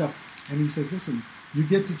 all this stuff. And he says, listen, you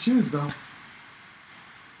get to choose, though.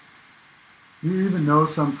 You even know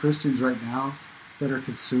some Christians right now that are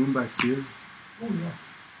consumed by fear. Oh, yeah.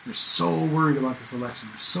 They're so worried about this election.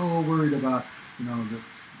 They're so worried about, the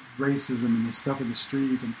racism and the stuff in the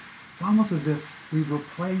streets. And it's almost as if we've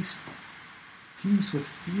replaced peace with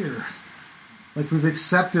fear. Like we've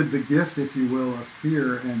accepted the gift, if you will, of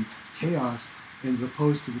fear and chaos as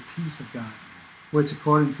opposed to the peace of God. Which,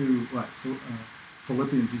 according to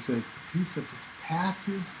Philippians, he says, the peace that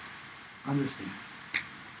passes understanding.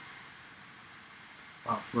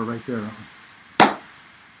 Wow, we're right there, aren't we?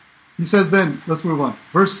 He says then, let's move on.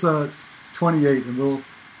 Verse 28, and we'll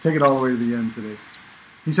take it all the way to the end today.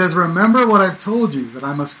 He says, remember what I've told you, that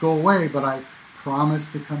I must go away, but I promise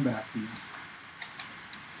to come back to you.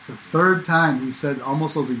 It's the third time he said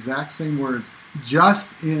almost those exact same words,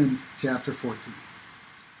 just in chapter 14.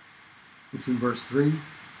 It's in verse 3,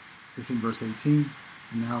 it's in verse 18,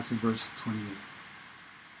 and now it's in verse 28.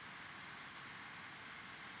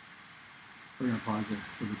 We're going to pause there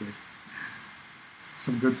for the day.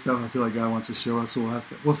 Some good stuff I feel like God wants to show us, so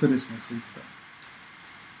we'll finish next week. But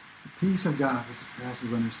Peace of God, which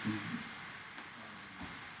passes understanding.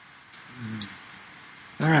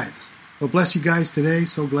 All right. Well, bless you guys today.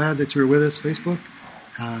 So glad that you were with us, Facebook.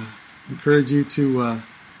 Encourage you to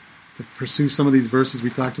pursue some of these verses we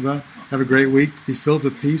talked about. Have a great week. Be filled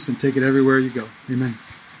with peace and take it everywhere you go. Amen.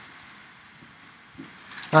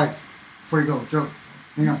 All right. Before you go, Joe,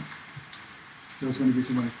 hang on. Joe's going to get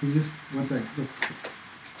you money. Can you just, one second. Look.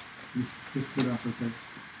 Just sit up for a second.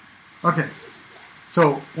 Okay.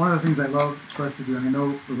 So, one of the things I love for us to do, and I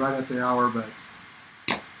know we're right at the hour, but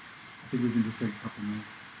I think we can just take a couple minutes.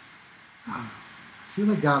 I feel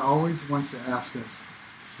like God always wants to ask us,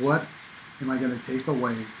 what am I going to take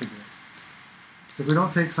away today? So if we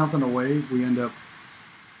don't take something away, we end up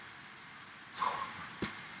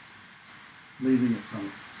leaving it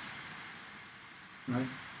somewhere. Right?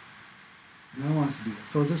 And I don't want us to do that.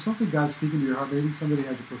 So is there something God's speaking to your heart? Maybe somebody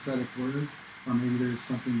has a prophetic word, or maybe there's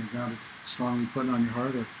something that God is strongly putting on your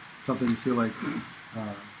heart, or something you feel like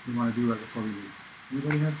you want to do right before we leave.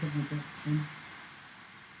 Anybody have something like that this morning?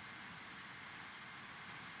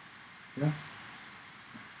 Yeah?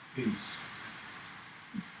 Peace.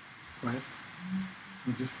 Go ahead.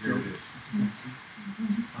 Or just Here go. it is.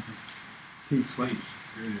 Okay. Peace. What? Peace.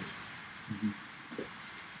 Here it is. Mm-hmm.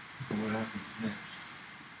 And what happens next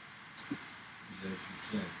is, as you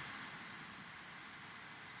said,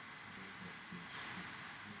 peace.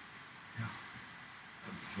 Yeah.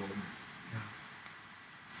 Absorb it. Yeah.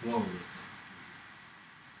 Flow with it.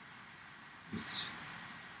 It's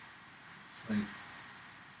like,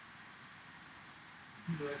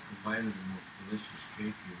 would you like a bite of the most delicious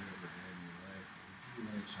cake you've ever had in your life? Or would you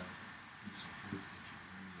like some piece of fruit that you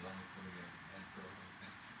really like or you haven't had for a long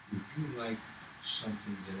time? Would you like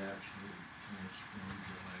something that absolutely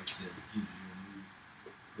transforms your life, that gives you a new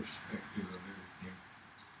perspective of everything?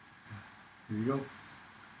 Here you go.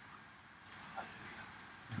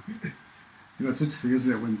 You know, it's interesting,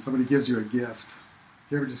 isn't it, when somebody gives you a gift,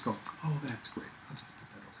 you ever just go, oh, that's great, I'll just put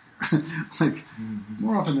that over here. Like,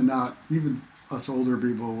 more often than not, even us older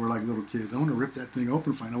people, we're like little kids. I want to rip that thing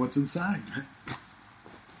open and find out what's inside, right? I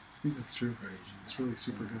think that's true. It's really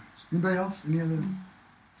super good. Anybody else? Any other,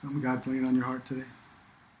 something God's laying on your heart today?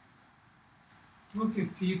 Look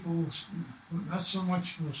at people, not so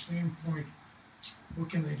much from the standpoint, what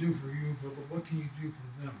can they do for you, but what can you do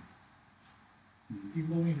for them? Mm-hmm.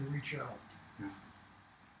 Be willing to reach out.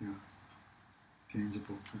 Yeah.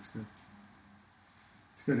 Tangible. That's good.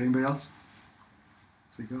 That's good. Anybody else?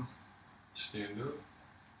 As we go. Stand up.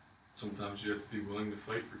 Sometimes you have to be willing to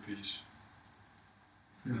fight for peace.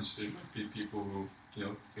 Yeah. Because there might be people who,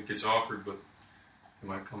 it gets offered, but they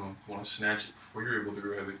might come and want to snatch it before you're able to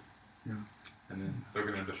grab it. Yeah. And then they're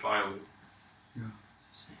going to defile it. Yeah.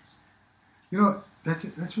 You know, that's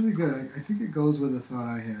really good. I think it goes with a thought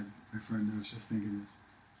I had, my friend. I was just thinking this.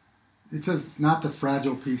 It says, not the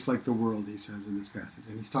fragile peace like the world, he says in this passage.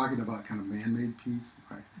 And he's talking about kind of man-made peace,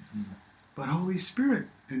 right? Mm-hmm. But Holy Spirit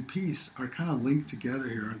and peace are kind of linked together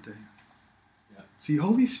here, aren't they? Yeah. See,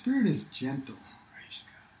 Holy Spirit is gentle. Praise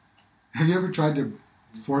God. Have you ever tried to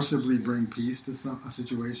forcibly bring peace to a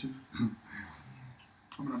situation? I'm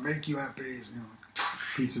going to make you have peace.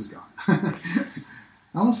 Peace is gone. I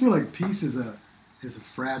almost feel like peace is a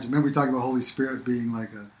fragile. Remember we talked about Holy Spirit being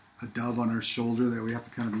like a dove on our shoulder, that we have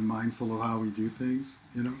to kind of be mindful of how we do things,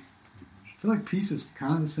 I feel like peace is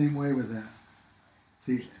kind of the same way with that.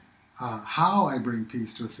 See, how I bring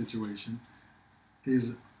peace to a situation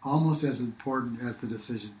is almost as important as the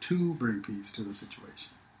decision to bring peace to the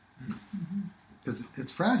situation. Because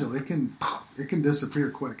it's fragile. It can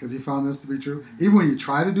disappear quick. Have you found this to be true? Even when you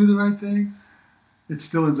try to do the right thing, it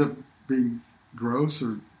still ends up being gross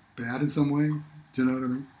or bad in some way. Do you know what I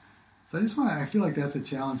mean? So I feel like that's a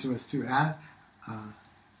challenge to us too. I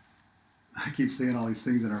keep saying all these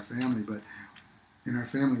things in our family, but in our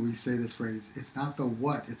family we say this phrase, it's not the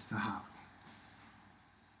what, it's the how.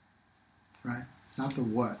 Right? It's not the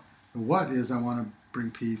what. The what is I want to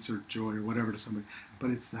bring peace or joy or whatever to somebody,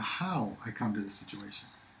 but it's the how I come to the situation.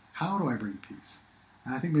 How do I bring peace?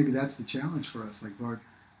 And I think maybe that's the challenge for us. Like, Lord,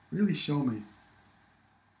 really show me.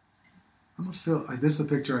 I almost feel like this is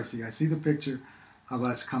the picture I see. I see the picture of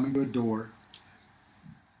us coming to a door,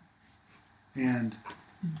 and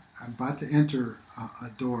I'm about to enter a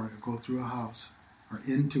door, go through a house, or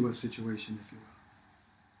into a situation, if you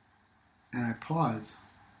will. And I pause,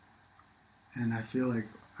 and I feel like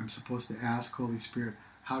I'm supposed to ask Holy Spirit,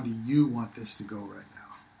 how do you want this to go right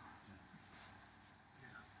now?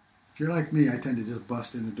 If you're like me, I tend to just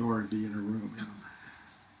bust in the door and be in a room,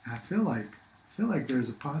 And I feel like there's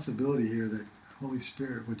a possibility here that the Holy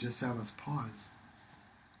Spirit would just have us pause,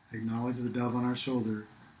 acknowledge the dove on our shoulder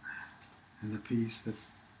and the peace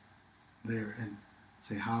that's there and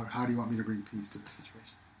say, how do you want me to bring peace to this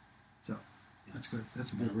situation? So that's good.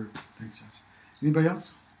 That's a good word. Thanks, Josh. Anybody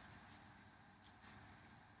else?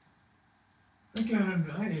 I was in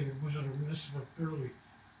the midst of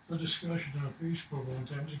a discussion on Facebook one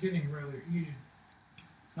time. It was getting rather heated.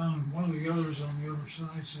 One of the others on the other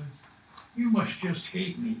side said, "You must just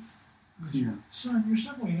hate me." I said, Yeah. "Son, you're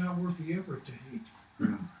simply not worth the effort to hate."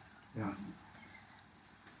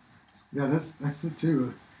 Yeah, that's it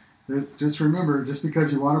too. Just remember, just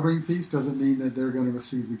because you want to bring peace doesn't mean that they're going to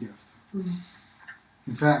receive the gift. Mm-hmm.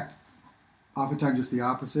 In fact, oftentimes it's the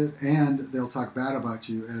opposite, and they'll talk bad about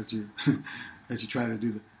you as you as you try to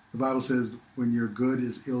do that. The Bible says when your good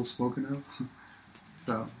is ill spoken of.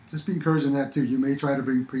 So just be encouraged in that too. You may try to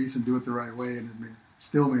bring peace and do it the right way, and it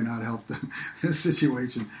still may not help the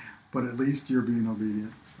situation, but at least you're being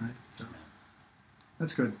obedient, right? So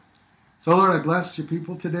that's good. So Lord, I bless your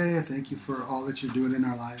people today. I thank you for all that you're doing in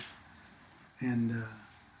our lives, and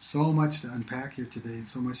so much to unpack here today, and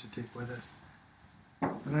so much to take with us.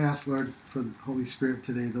 But I ask, Lord, for the Holy Spirit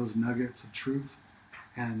today, those nuggets of truth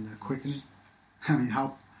and quickening. I mean,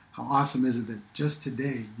 how awesome is it that just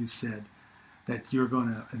today you said that you're going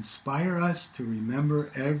to inspire us to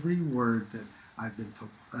remember every word that I've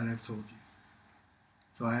told you.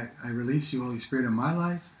 So I release you, Holy Spirit, in my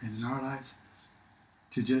life and in our lives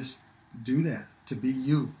to just do that, to be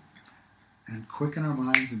you, and quicken our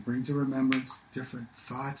minds and bring to remembrance different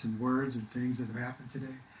thoughts and words and things that have happened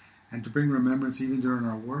today, and to bring remembrance even during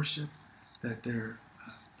our worship that there are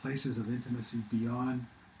places of intimacy beyond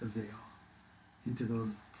the veil, into those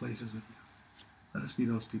places with you. Let us be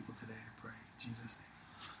those people today, I pray. In Jesus'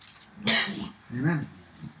 name. Amen.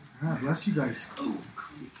 All right, bless you guys.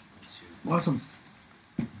 Awesome.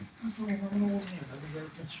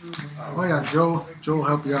 Oh yeah, Joe will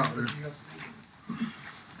help you out there.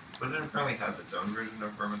 But it apparently has its own version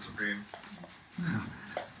of Permits of Dream.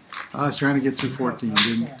 I was trying to get through 14.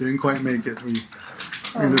 Didn't quite make it. We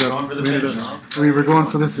were going for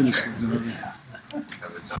the finish line.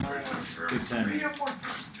 Have its own version of Good Permits of timing. Dream.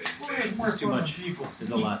 Too much.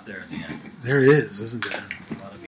 There's a lot there in the end. There is, isn't there?